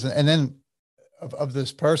 24 years, and then of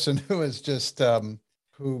this person who is just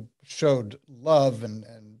who showed love and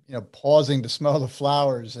pausing to smell the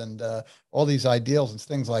flowers and all these ideals and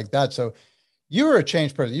things like that. So you were a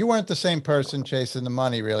changed person. You weren't the same person chasing the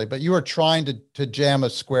money, really, but you were trying to jam a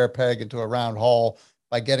square peg into a round hole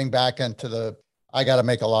by getting back into I got to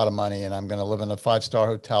make a lot of money and I'm going to live in a 5-star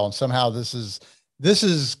hotel. And somehow this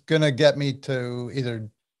is going to get me to either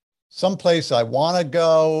someplace I want to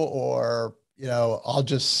go, or, I'll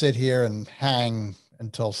just sit here and hang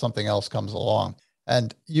until something else comes along.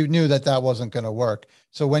 And you knew that wasn't going to work.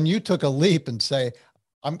 So when you took a leap and say,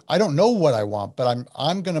 I don't know what I want, but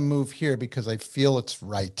I'm going to move here because I feel it's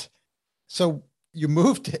right. So you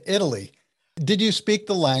moved to Italy. Did you speak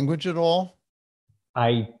the language at all?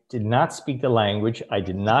 I did not speak the language. I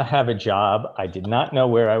did not have a job. I did not know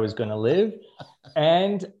where I was going to live.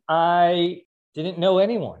 And I didn't know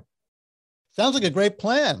anyone. Sounds like a great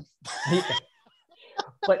plan.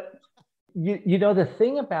 But the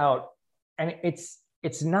thing about, and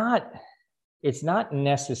it's not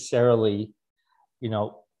necessarily,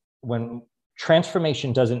 when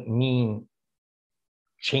transformation doesn't mean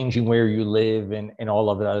changing where you live and all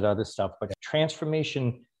of that other stuff, but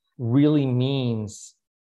transformation really means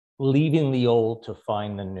leaving the old to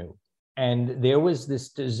find the new. And there was this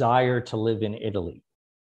desire to live in Italy.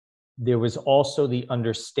 There was also the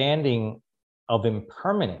understanding of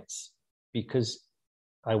impermanence, because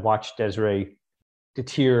I watched Desiree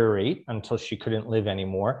deteriorate until she couldn't live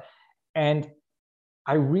anymore. And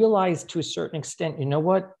I realized to a certain extent, you know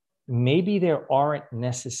what? Maybe there aren't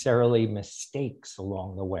necessarily mistakes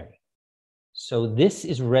along the way. So this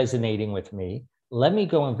is resonating with me. Let me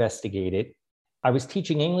go investigate it. I was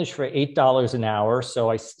teaching English for $8 an hour, so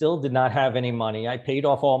I still did not have any money. I paid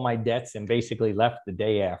off all my debts and basically left the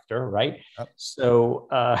day after, right? Yep. So,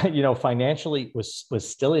 financially was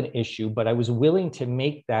still an issue, but I was willing to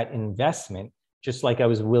make that investment, just like I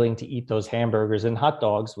was willing to eat those hamburgers and hot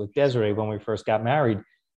dogs with Desiree when we first got married,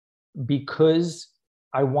 because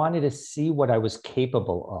I wanted to see what I was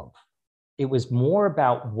capable of. It was more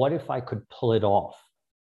about what if I could pull it off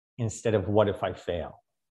instead of what if I fail.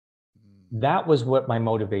 That was what my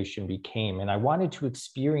motivation became. And I wanted to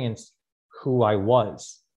experience who I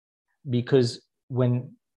was, because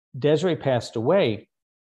when Desiree passed away,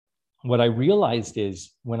 what I realized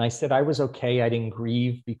is when I said I was okay, I didn't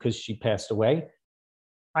grieve because she passed away,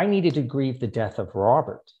 I needed to grieve the death of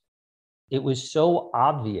Robert. It was so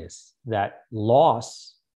obvious that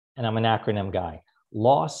loss, and I'm an acronym guy,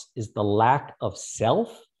 loss is the lack of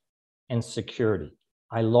self and security.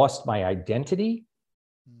 I lost my identity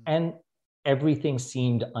and everything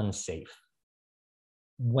seemed unsafe.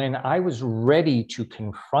 When I was ready to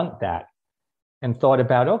confront that and thought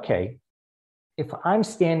about, okay, if I'm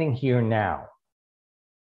standing here now,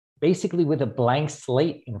 basically with a blank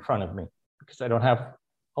slate in front of me, because I don't have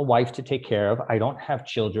a wife to take care of, I don't have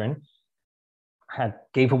children,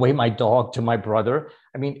 gave away my dog to my brother.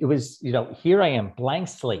 I mean, it was, here I am, blank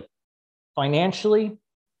slate. Financially,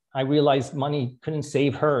 I realized money couldn't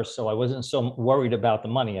save her, so I wasn't so worried about the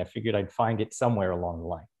money. I figured I'd find it somewhere along the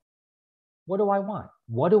line. What do I want?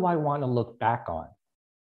 What do I want to look back on?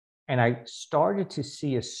 And I started to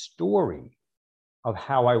see a story of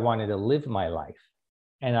how I wanted to live my life,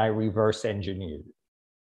 and I reverse engineered it.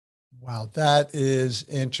 Wow, that is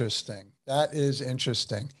interesting. That is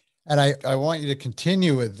interesting. And I want you to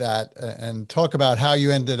continue with that and talk about how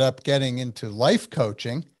you ended up getting into life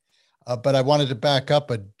coaching. But I wanted to back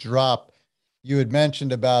up a drop. You had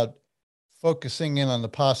mentioned about focusing in on the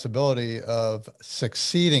possibility of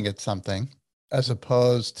succeeding at something as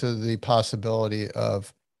opposed to the possibility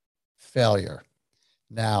of failure.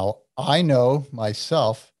 Now, I know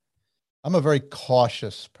myself, I'm a very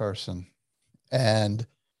cautious person, and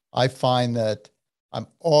I find that I'm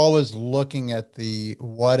always looking at the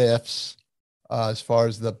what ifs as far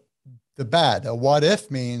as the bad. A what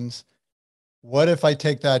if means, what if I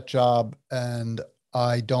take that job and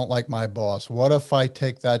I don't like my boss? What if I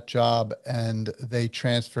take that job and they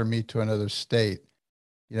transfer me to another state?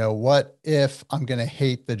 What if I'm going to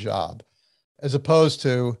hate the job? As opposed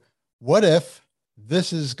to, what if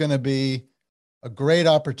this is going to be a great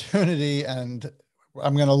opportunity and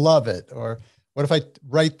I'm going to love it? Or what if I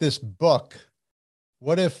write this book?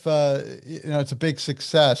 What if, it's a big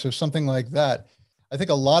success or something like that? I think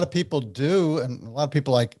a lot of people do. And a lot of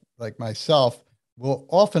people like myself will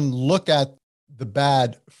often look at the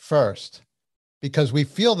bad first because we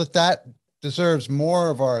feel that deserves more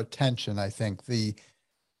of our attention. I think the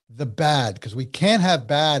bad, because we can't have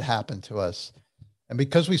bad happen to us. And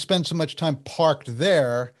because we spend so much time parked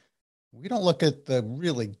there, we don't look at the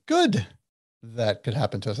really good that could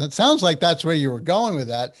happen to us. And it sounds like that's where you were going with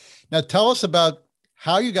that. Now, tell us about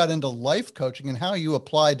how you got into life coaching and how you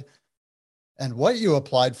applied and what you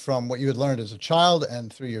applied from what you had learned as a child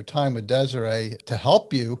and through your time with Desiree to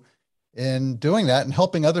help you in doing that and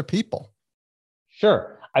helping other people.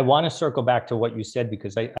 Sure. I want to circle back to what you said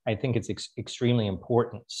because I think it's extremely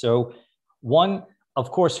important. So one, of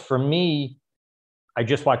course, for me, I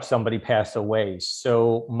just watched somebody pass away.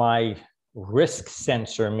 So my risk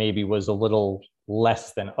sensor maybe was a little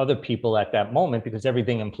less than other people at that moment because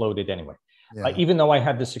everything imploded anyway, even though I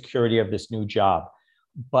had the security of this new job.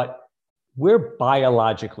 But we're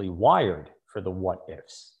biologically wired for the what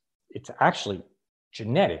ifs. It's actually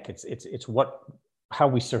genetic. It's how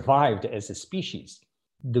we survived as a species.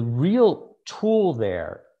 The real tool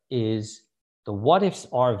there is the what ifs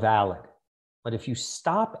are valid, but if you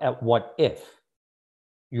stop at what if,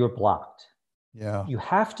 you're blocked. Yeah. You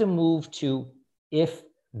have to move to if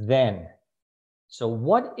then. So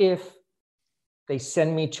what if they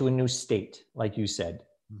send me to a new state, like you said?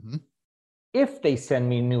 Mm-hmm. If they send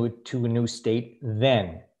me to a new state,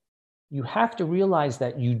 then you have to realize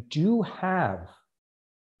that you do have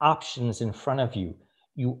options in front of you.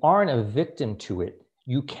 You aren't a victim to it.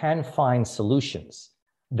 You can find solutions.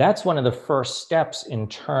 That's one of the first steps in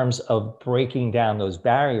terms of breaking down those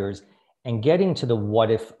barriers and getting to the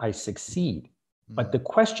what if I succeed. But the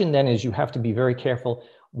question then is you have to be very careful.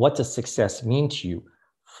 What does success mean to you?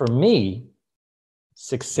 For me,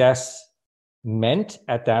 success meant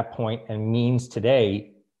at that point and means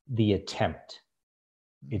today the attempt.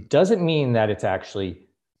 It doesn't mean that it's actually,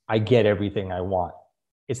 I get everything I want.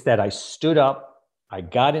 It's that I stood up, I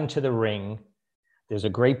got into the ring. There's a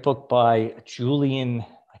great book by Julian,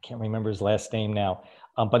 I can't remember his last name now,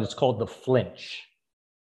 but it's called The Flinch.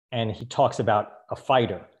 And he talks about a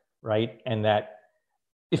fighter, right? And that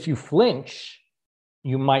if you flinch,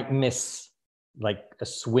 you might miss like a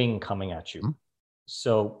swing coming at you.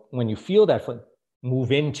 So when you feel that,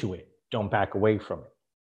 move into it. Don't back away from it.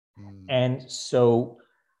 And so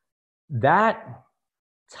that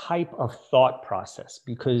type of thought process,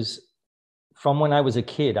 because from when I was a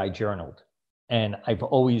kid, I journaled. And I've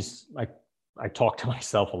always, I talk to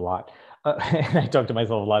myself a lot. And I talk to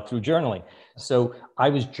myself a lot through journaling. So I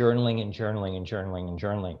was journaling and journaling and journaling and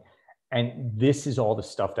journaling. And this is all the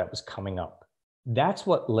stuff that was coming up. That's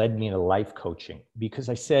what led me to life coaching, because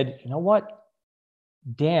I said, you know what?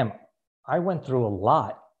 Damn, I went through a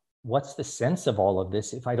lot. What's the sense of all of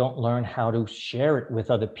this if I don't learn how to share it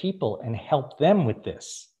with other people and help them with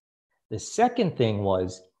this? The second thing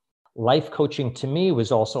was life coaching to me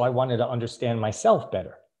was also, I wanted to understand myself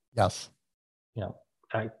better. Yes. You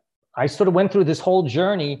know, I sort of went through this whole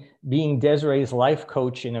journey being Desiree's life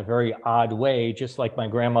coach in a very odd way, just like my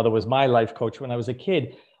grandmother was my life coach when I was a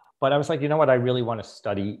kid. But I was like, you know what? I really want to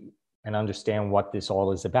study and understand what this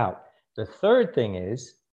all is about. The third thing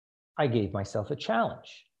is I gave myself a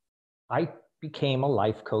challenge. I became a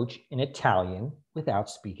life coach in Italian without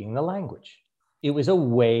speaking the language. It was a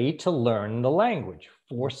way to learn the language,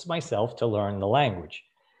 force myself to learn the language.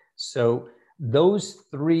 So those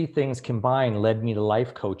three things combined led me to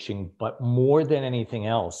life coaching. But more than anything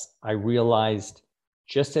else, I realized,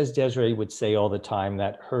 just as Desiree would say all the time,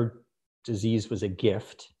 that her disease was a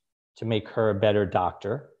gift to make her a better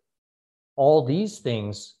doctor. All these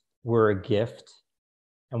things were a gift.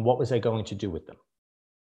 And what was I going to do with them?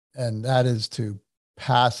 And that is to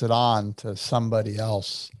pass it on to somebody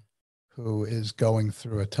else who is going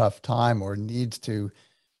through a tough time or needs to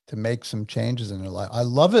make some changes in their life. I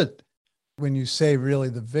love it when you say really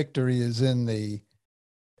the victory is in the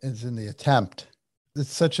attempt.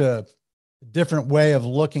 It's such a different way of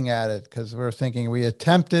looking at it, because we're thinking we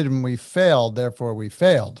attempted and we failed, therefore we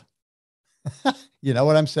failed. You know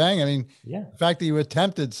what I'm saying? I mean, yeah. The fact that you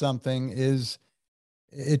attempted something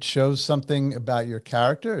it shows something about your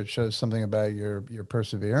character. It shows something about your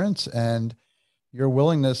perseverance and your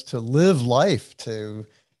willingness to live life, to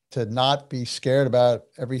to not be scared about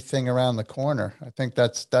everything around the corner. I think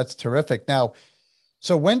that's terrific. Now,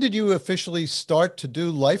 so when did you officially start to do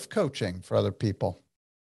life coaching for other people?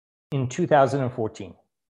 In 2014.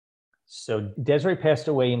 So Desiree passed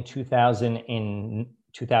away in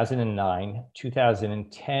 2009.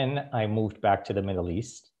 2010, I moved back to the Middle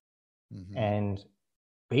East. Mm-hmm. And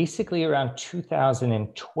basically around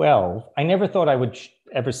 2012, I never thought I would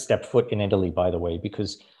ever step foot in Italy, by the way,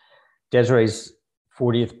 because Desiree's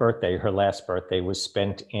 40th birthday, her last birthday, was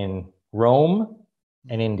spent in Rome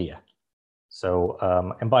and India. So,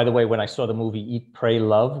 and by the way, when I saw the movie Eat, Pray,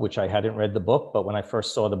 Love, which I hadn't read the book, but when I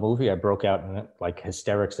first saw the movie, I broke out in like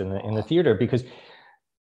hysterics in the theater, because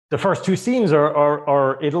the first two scenes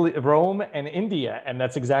are Italy, Rome, and India, and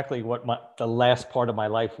that's exactly what the last part of my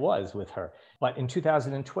life was with her. But in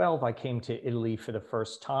 2012, I came to Italy for the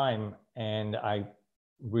first time, and I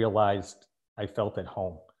realized I felt at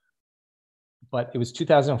home. But it was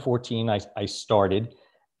 2014 I started,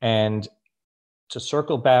 and to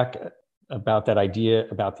circle back about that idea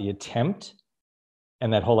about the attempt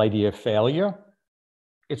and that whole idea of failure,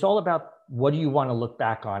 it's all about, what do you want to look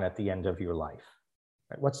back on at the end of your life?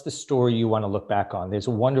 What's the story you want to look back on? There's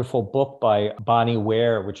a wonderful book by Bonnie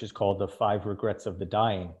Ware, which is called The 5 Regrets of the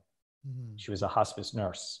Dying. Mm-hmm. She was a hospice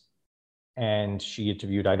nurse, and she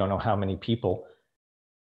interviewed I don't know how many people,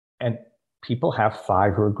 and people have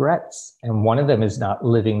 5 regrets, and one of them is not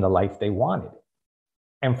living the life they wanted.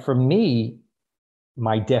 And for me,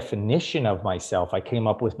 my definition of myself, I came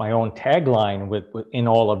up with my own tagline in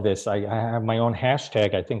all of this. I have my own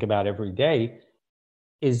hashtag I think about every day,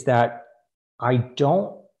 is that I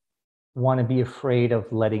don't want to be afraid of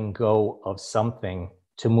letting go of something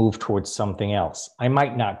to move towards something else. I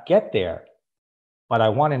might not get there, but I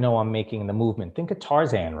want to know I'm making the movement. Think of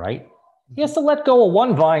Tarzan, right? He has to let go of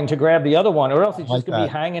one vine to grab the other one, or else he's just going to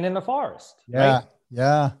be hanging in the forest. Yeah, right?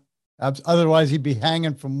 Yeah. Otherwise, he'd be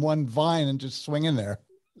hanging from one vine and just swinging there.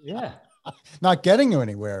 Yeah. Not getting you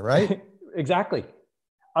anywhere, right? Exactly.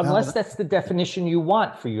 Unless that's the definition you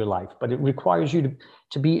want for your life, but it requires you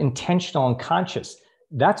to be intentional and conscious.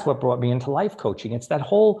 That's what brought me into life coaching. It's that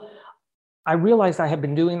whole, I realized I had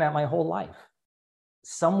been doing that my whole life.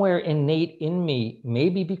 Somewhere innate in me,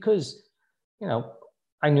 maybe because,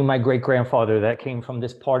 I knew my great-grandfather that came from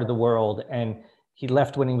this part of the world, and he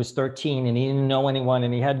left when he was 13, and he didn't know anyone,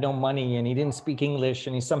 and he had no money, and he didn't speak English,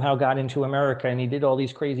 and he somehow got into America, and he did all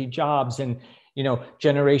these crazy jobs. And,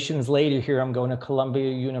 generations later, here I'm going to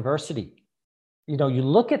Columbia University. You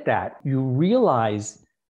look at that, you realize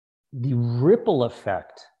the ripple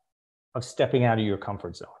effect of stepping out of your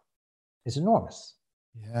comfort zone is enormous.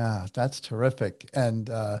 Yeah, that's terrific. And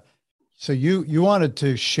so you wanted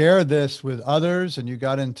to share this with others, and you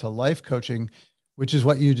got into life coaching, which is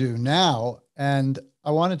what you do now. And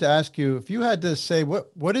I wanted to ask you, if you had to say,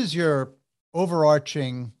 what is your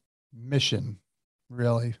overarching mission,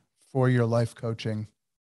 really, for your life coaching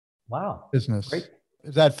business? Great.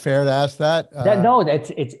 Is that fair to ask that? No,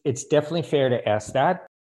 it's definitely fair to ask that.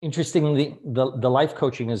 Interestingly, the life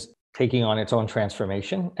coaching is taking on its own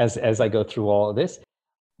transformation as I go through all of this.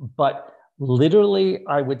 But literally,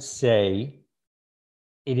 I would say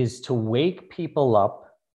it is to wake people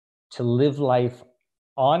up to live life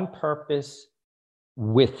on purpose,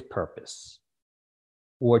 with purpose,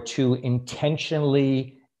 or to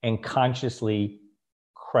intentionally and consciously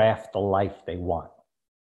craft the life they want.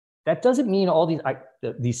 That doesn't mean all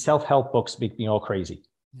these self-help books make me all crazy.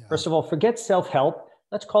 Yeah. First of all, forget self-help.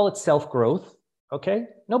 Let's call it self-growth. Okay.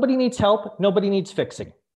 Nobody needs help. Nobody needs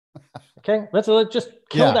fixing. Okay. Let's just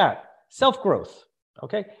kill that. Self-growth.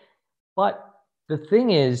 Okay. But the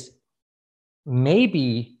thing is,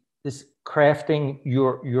 maybe this crafting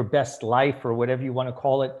your best life, or whatever you want to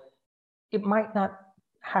call it, it might not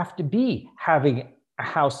have to be having a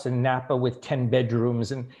house in Napa with 10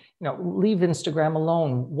 bedrooms and, leave Instagram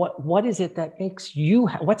alone. What is it that makes you,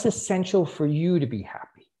 what's essential for you to be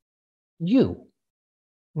happy? You,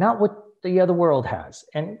 not what the other world has.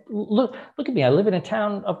 And look at me. I live in a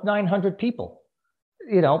town of 900 people.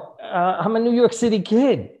 I'm a New York City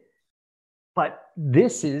kid, but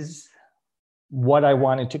this is what I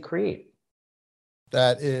wanted to create.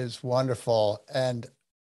 That is wonderful. And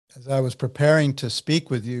as I was preparing to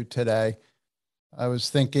speak with you today, I was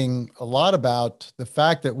thinking a lot about the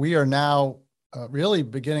fact that we are now really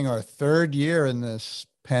beginning our 3rd year in this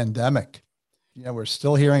pandemic. We're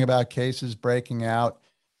still hearing about cases breaking out.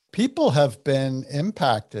 People have been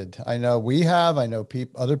impacted. I know we have. I know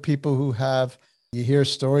other people who have. You hear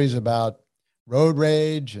stories about road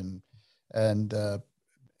rage and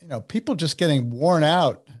people just getting worn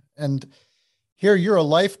out. And here you're a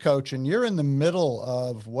life coach and you're in the middle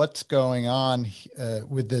of what's going on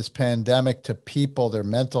with this pandemic to people, their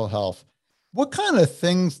mental health. What kind of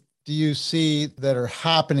things do you see that are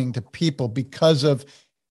happening to people because of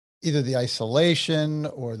either the isolation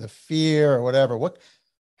or the fear or whatever?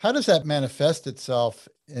 How does that manifest itself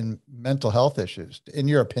in mental health issues, in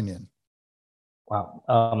your opinion?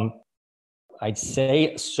 Wow. I'd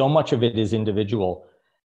say so much of it is individual.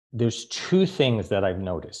 There's two things that I've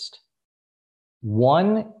noticed.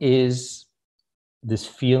 One is this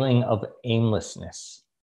feeling of aimlessness,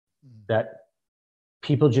 that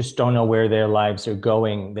people just don't know where their lives are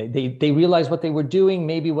going. They realize what they were doing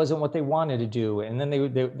maybe wasn't what they wanted to do. And then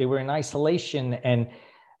they were in isolation and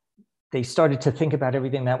they started to think about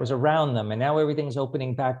everything that was around them. And now everything's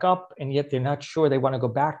opening back up, and yet they're not sure they want to go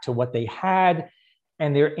back to what they had,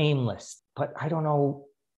 and they're aimless. But I don't know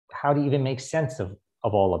how to even make sense of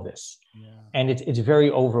all of this. Yeah. And it's very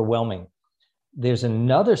overwhelming. There's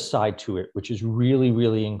another side to it, which is really,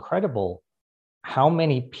 really incredible. How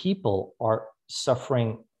many people are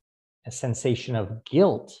suffering a sensation of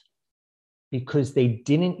guilt because they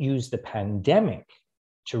didn't use the pandemic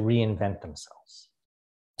to reinvent themselves.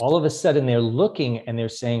 All of a sudden they're looking and they're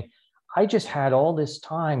saying, I just had all this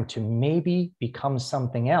time to maybe become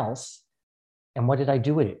something else. And what did I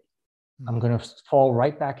do with it? I'm going to fall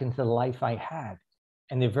right back into the life I had.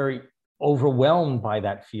 And they're very overwhelmed by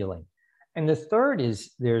that feeling. And the third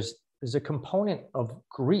is there's a component of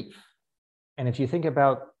grief. And if you think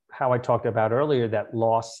about how I talked about earlier, that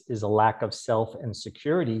loss is a lack of self and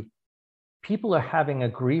security, people are having a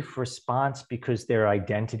grief response because their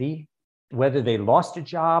identity, whether they lost a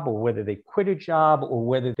job or whether they quit a job or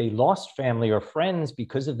whether they lost family or friends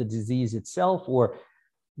because of the disease itself, or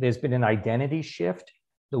there's been an identity shift,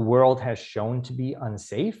 the world has shown to be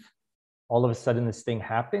unsafe. All of a sudden this thing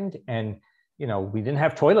happened, and we didn't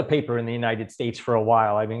have toilet paper in the United States for a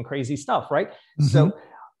while. I mean, crazy stuff, right? Mm-hmm. So,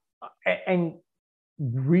 and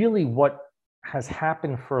really what has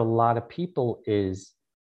happened for a lot of people is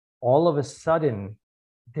all of a sudden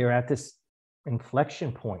they're at this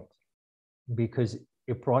inflection point because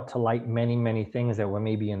it brought to light many, many things that were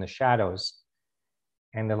maybe in the shadows.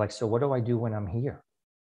 And they're like, so what do I do when I'm here?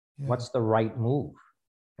 Yeah. What's the right move?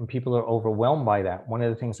 And people are overwhelmed by that. One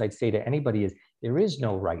of the things I'd say to anybody is there is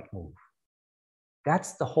no right move.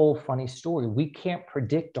 That's the whole funny story. We can't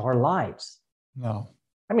predict our lives. No.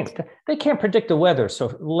 I mean, they can't predict the weather,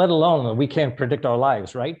 so let alone we can't predict our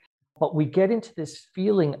lives, right? But we get into this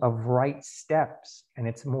feeling of right steps, and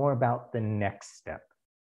it's more about the next step.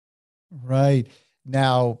 Right.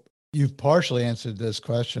 Now, you've partially answered this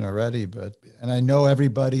question already, and I know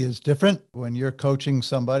everybody is different. When you're coaching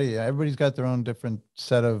somebody, everybody's got their own different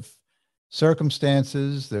set of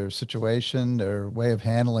circumstances, their situation, their way of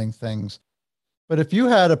handling things. But if you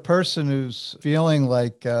had a person who's feeling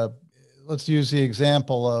like, let's use the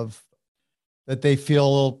example of that they feel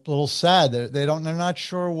a little sad. They're not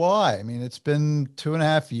sure why. I mean, it's been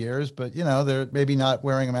 2.5 years, but they're maybe not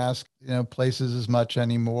wearing a mask, places as much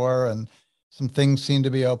anymore. And some things seem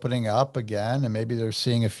to be opening up again. And maybe they're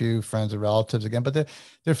seeing a few friends and relatives again, but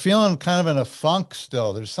they're feeling kind of in a funk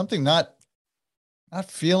still. There's something not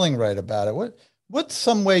feeling right about it. What's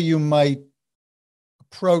some way you might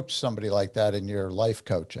approach somebody like that in your life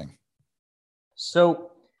coaching?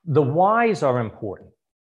 So the whys are important,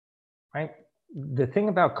 right? The thing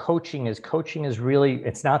about coaching is really,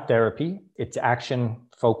 it's not therapy, it's action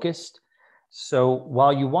focused. So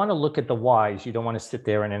while you want to look at the whys, you don't want to sit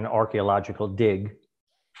there in an archaeological dig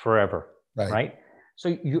forever, right?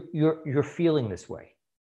 So you're feeling this way.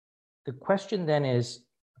 The question then is,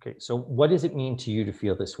 okay, so what does it mean to you to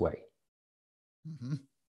feel this way? Mm-hmm.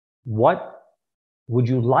 What would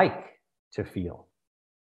you like to feel?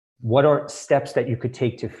 What are steps that you could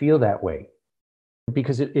take to feel that way?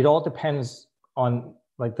 Because it all depends on,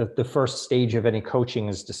 like, the first stage of any coaching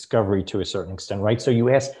is discovery to a certain extent, right? So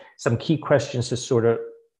you ask some key questions to sort of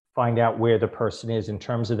find out where the person is in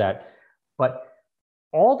terms of that. But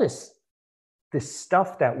all this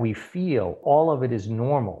stuff that we feel, all of it is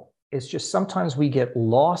normal. It's just sometimes we get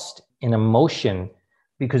lost in emotion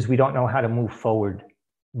because we don't know how to move forward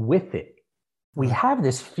with it. We have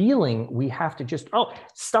this feeling we have to just,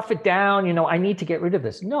 stuff it down. I need to get rid of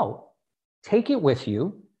this. No, take it with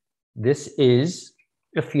you. This is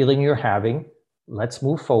a feeling you're having. Let's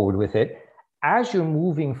move forward with it. As you're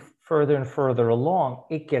moving further and further along,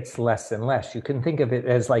 it gets less and less. You can think of it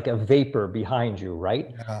as like a vapor behind you, right?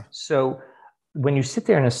 Yeah. So when you sit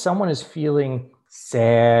there and if someone is feeling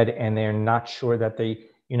sad and they're not sure that they,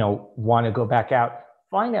 want to go back out,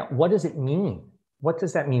 find out, what does it mean? What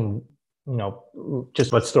does that mean?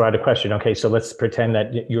 Just let's throw out a question. Okay, so let's pretend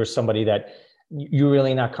that you're somebody that you're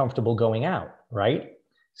really not comfortable going out, right?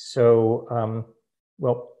 So,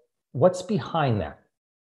 well, what's behind that?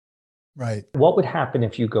 Right. What would happen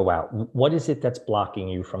if you go out? What is it that's blocking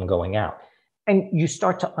you from going out? And you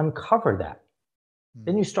start to uncover that.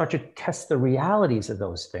 Then you start to test the realities of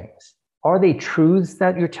those things. Are they truths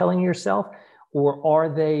that you're telling yourself, or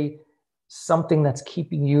are they something that's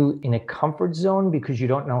keeping you in a comfort zone because you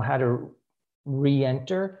don't know how to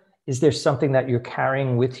re-enter? Is there something that you're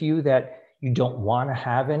carrying with you that you don't want to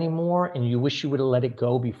have anymore and you wish you would have let it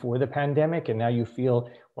go before the pandemic, and now you feel,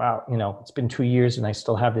 wow, it's been 2 years and I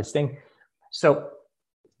still have this thing? So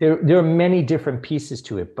there are many different pieces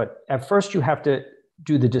to it, but at first you have to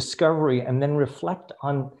do the discovery and then reflect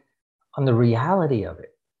on the reality of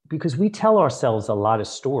it, because we tell ourselves a lot of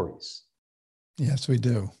stories. Yes, we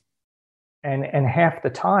do. And half the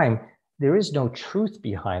time there is no truth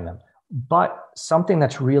behind them. But something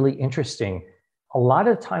that's really interesting, a lot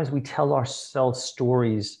of times we tell ourselves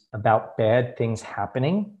stories about bad things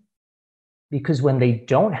happening, because when they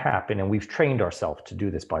don't happen, and we've trained ourselves to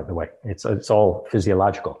do this, by the way, it's all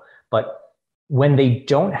physiological, but when they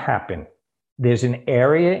don't happen, there's an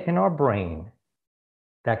area in our brain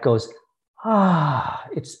that goes,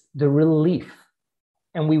 it's the relief.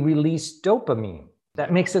 And we release dopamine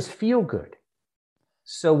that makes us feel good.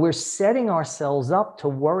 So we're setting ourselves up to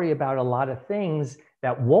worry about a lot of things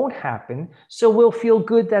that won't happen, so we'll feel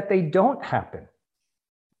good that they don't happen.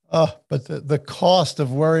 But the cost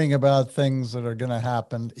of worrying about things that are going to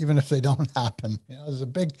happen, even if they don't happen, it's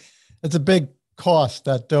a big cost,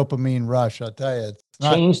 that dopamine rush. I'll tell you, it's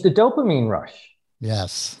not. Change the dopamine rush.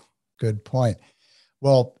 Yes. Good point.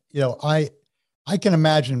 Well, I can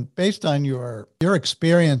imagine, based on your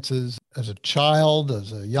experiences as a child,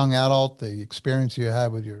 as a young adult, the experience you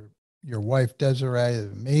had with your wife, Desiree,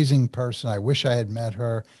 an amazing person. I wish I had met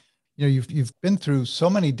her. You've been through so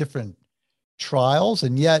many different trials,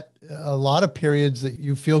 and yet a lot of periods that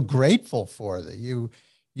you feel grateful for, that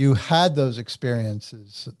you had those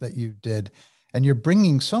experiences that you did, and you're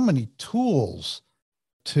bringing so many tools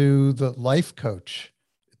to the life coach.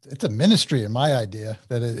 It's a ministry, in my idea,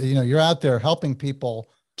 that you're out there helping people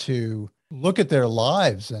to look at their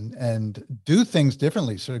lives and do things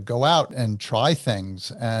differently, sort of go out and try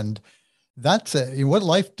things. And that's it. What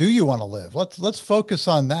life do you want to live? Let's focus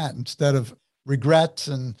on that instead of regrets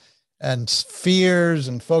and fears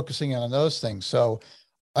and focusing on those things. So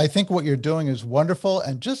I think what you're doing is wonderful.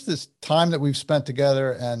 And just this time that we've spent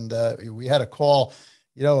together, and we had a call,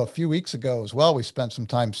 a few weeks ago as well. We spent some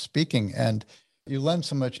time speaking, and you lend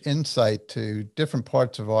so much insight to different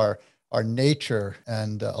parts of our nature.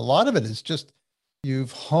 And a lot of it is just,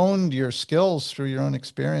 you've honed your skills through your own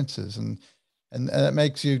experiences. And that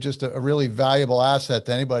makes you just a really valuable asset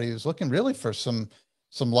to anybody who's looking really for some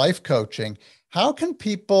life coaching. How can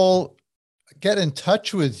people get in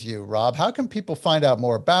touch with you, Rob? How can people find out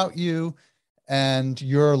more about you and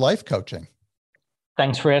your life coaching?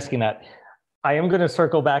 Thanks for asking that. I am going to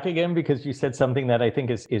circle back again, because you said something that I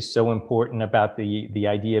think is so important about the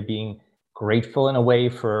idea of being grateful in a way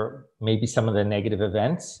for maybe some of the negative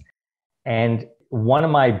events. And one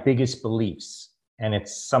of my biggest beliefs, and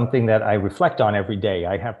it's something that I reflect on every day.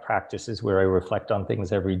 I have practices where I reflect on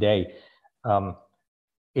things every day.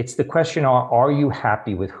 It's the question, are you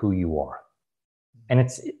happy with who you are? And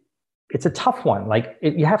it's a tough one.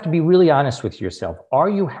 You have to be really honest with yourself.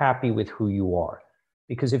 Are you happy with who you are?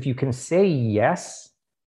 Because if you can say yes,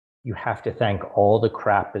 you have to thank all the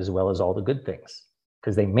crap as well as all the good things,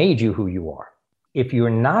 because they made you who you are. If you're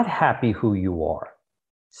not happy who you are,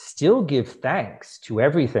 still give thanks to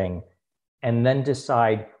everything, and then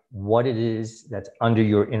decide what it is that's under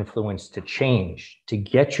your influence to change to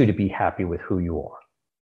get you to be happy with who you are.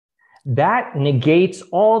 That negates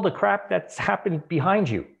all the crap that's happened behind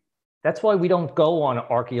you. That's why we don't go on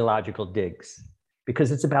archaeological digs,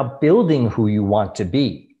 because it's about building who you want to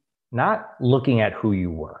be, not looking at who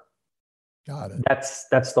you were. Got it.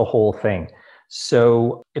 That's the whole thing.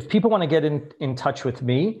 So if people want to get in touch with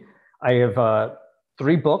me, I have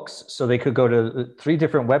 3 books, so they could go to 3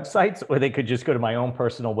 different websites, or they could just go to my own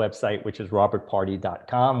personal website, which is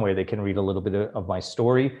robertpardee.com, where they can read a little bit of my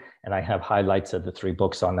story. And I have highlights of the 3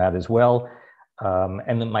 books on that as well.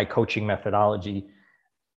 And then my coaching methodology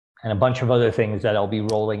and a bunch of other things that I'll be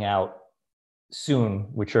rolling out soon,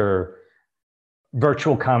 which are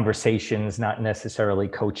virtual conversations, not necessarily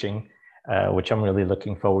coaching, which I'm really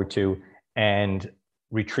looking forward to, and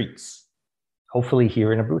retreats, hopefully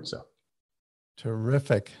here in Abruzzo.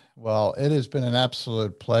 Terrific. Well, it has been an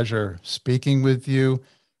absolute pleasure speaking with you,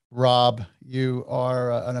 Rob. You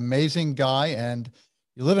are an amazing guy, and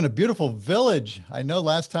You live in a beautiful village. I know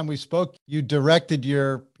last time we spoke, you directed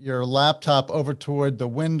your laptop over toward the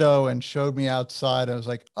window and showed me outside. I was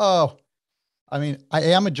like, oh, I mean, I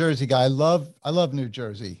am a Jersey guy. I love New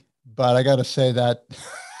Jersey, but I got to say that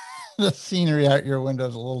the scenery out your window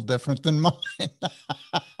is a little different than mine.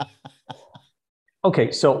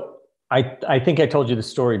 Okay, so I think I told you the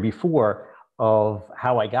story before of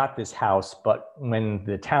how I got this house, but when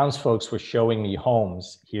the townsfolk were showing me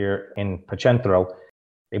homes here in Pacentro,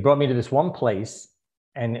 they brought me to this one place,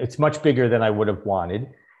 and it's much bigger than I would have wanted.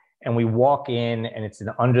 And we walk in, and it's an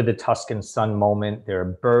under the Tuscan sun moment. There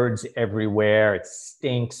are birds everywhere. It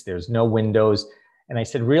stinks. There's no windows. And I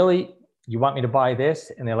said, really? You want me to buy this?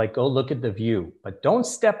 And they're like, go look at the view, but don't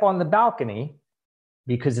step on the balcony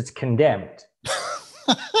because it's condemned.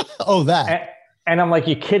 Oh, that. And I'm like,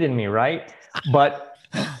 you're kidding me, right? But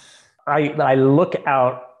I look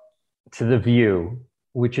out to the view,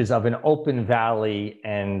 which is of an open valley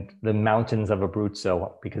and the mountains of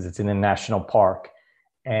Abruzzo, because it's in a national park.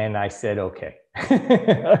 And I said, okay.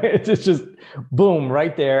 It's just boom,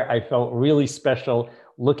 right there. I felt really special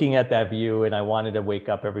looking at that view, and I wanted to wake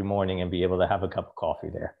up every morning and be able to have a cup of coffee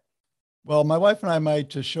there. Well, my wife and I might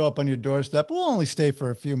just show up on your doorstep. We'll only stay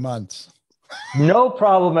for a few months. No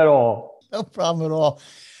problem at all. No problem at all.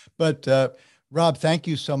 But Rob, thank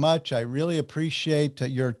you so much. I really appreciate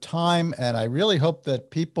your time, and I really hope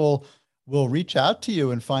that people will reach out to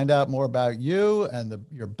you and find out more about you and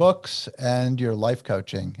your books and your life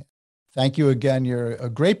coaching. Thank you again. You're a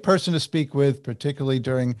great person to speak with, particularly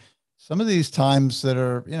during some of these times that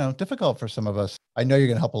are, difficult for some of us. I know you're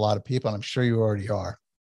going to help a lot of people, and I'm sure you already are.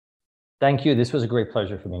 Thank you. This was a great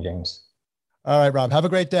pleasure for me, James. All right, Rob, have a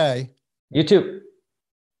great day. You too.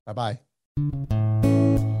 Bye-bye.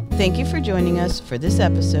 Thank you for joining us for this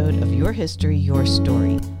episode of Your History, Your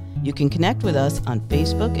Story. You can connect with us on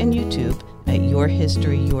Facebook and YouTube at Your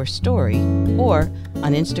History, Your Story, or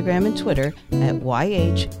on Instagram and Twitter at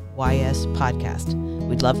YHYS Podcast.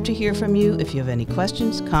 We'd love to hear from you if you have any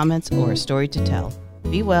questions, comments, or a story to tell.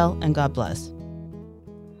 Be well and God bless.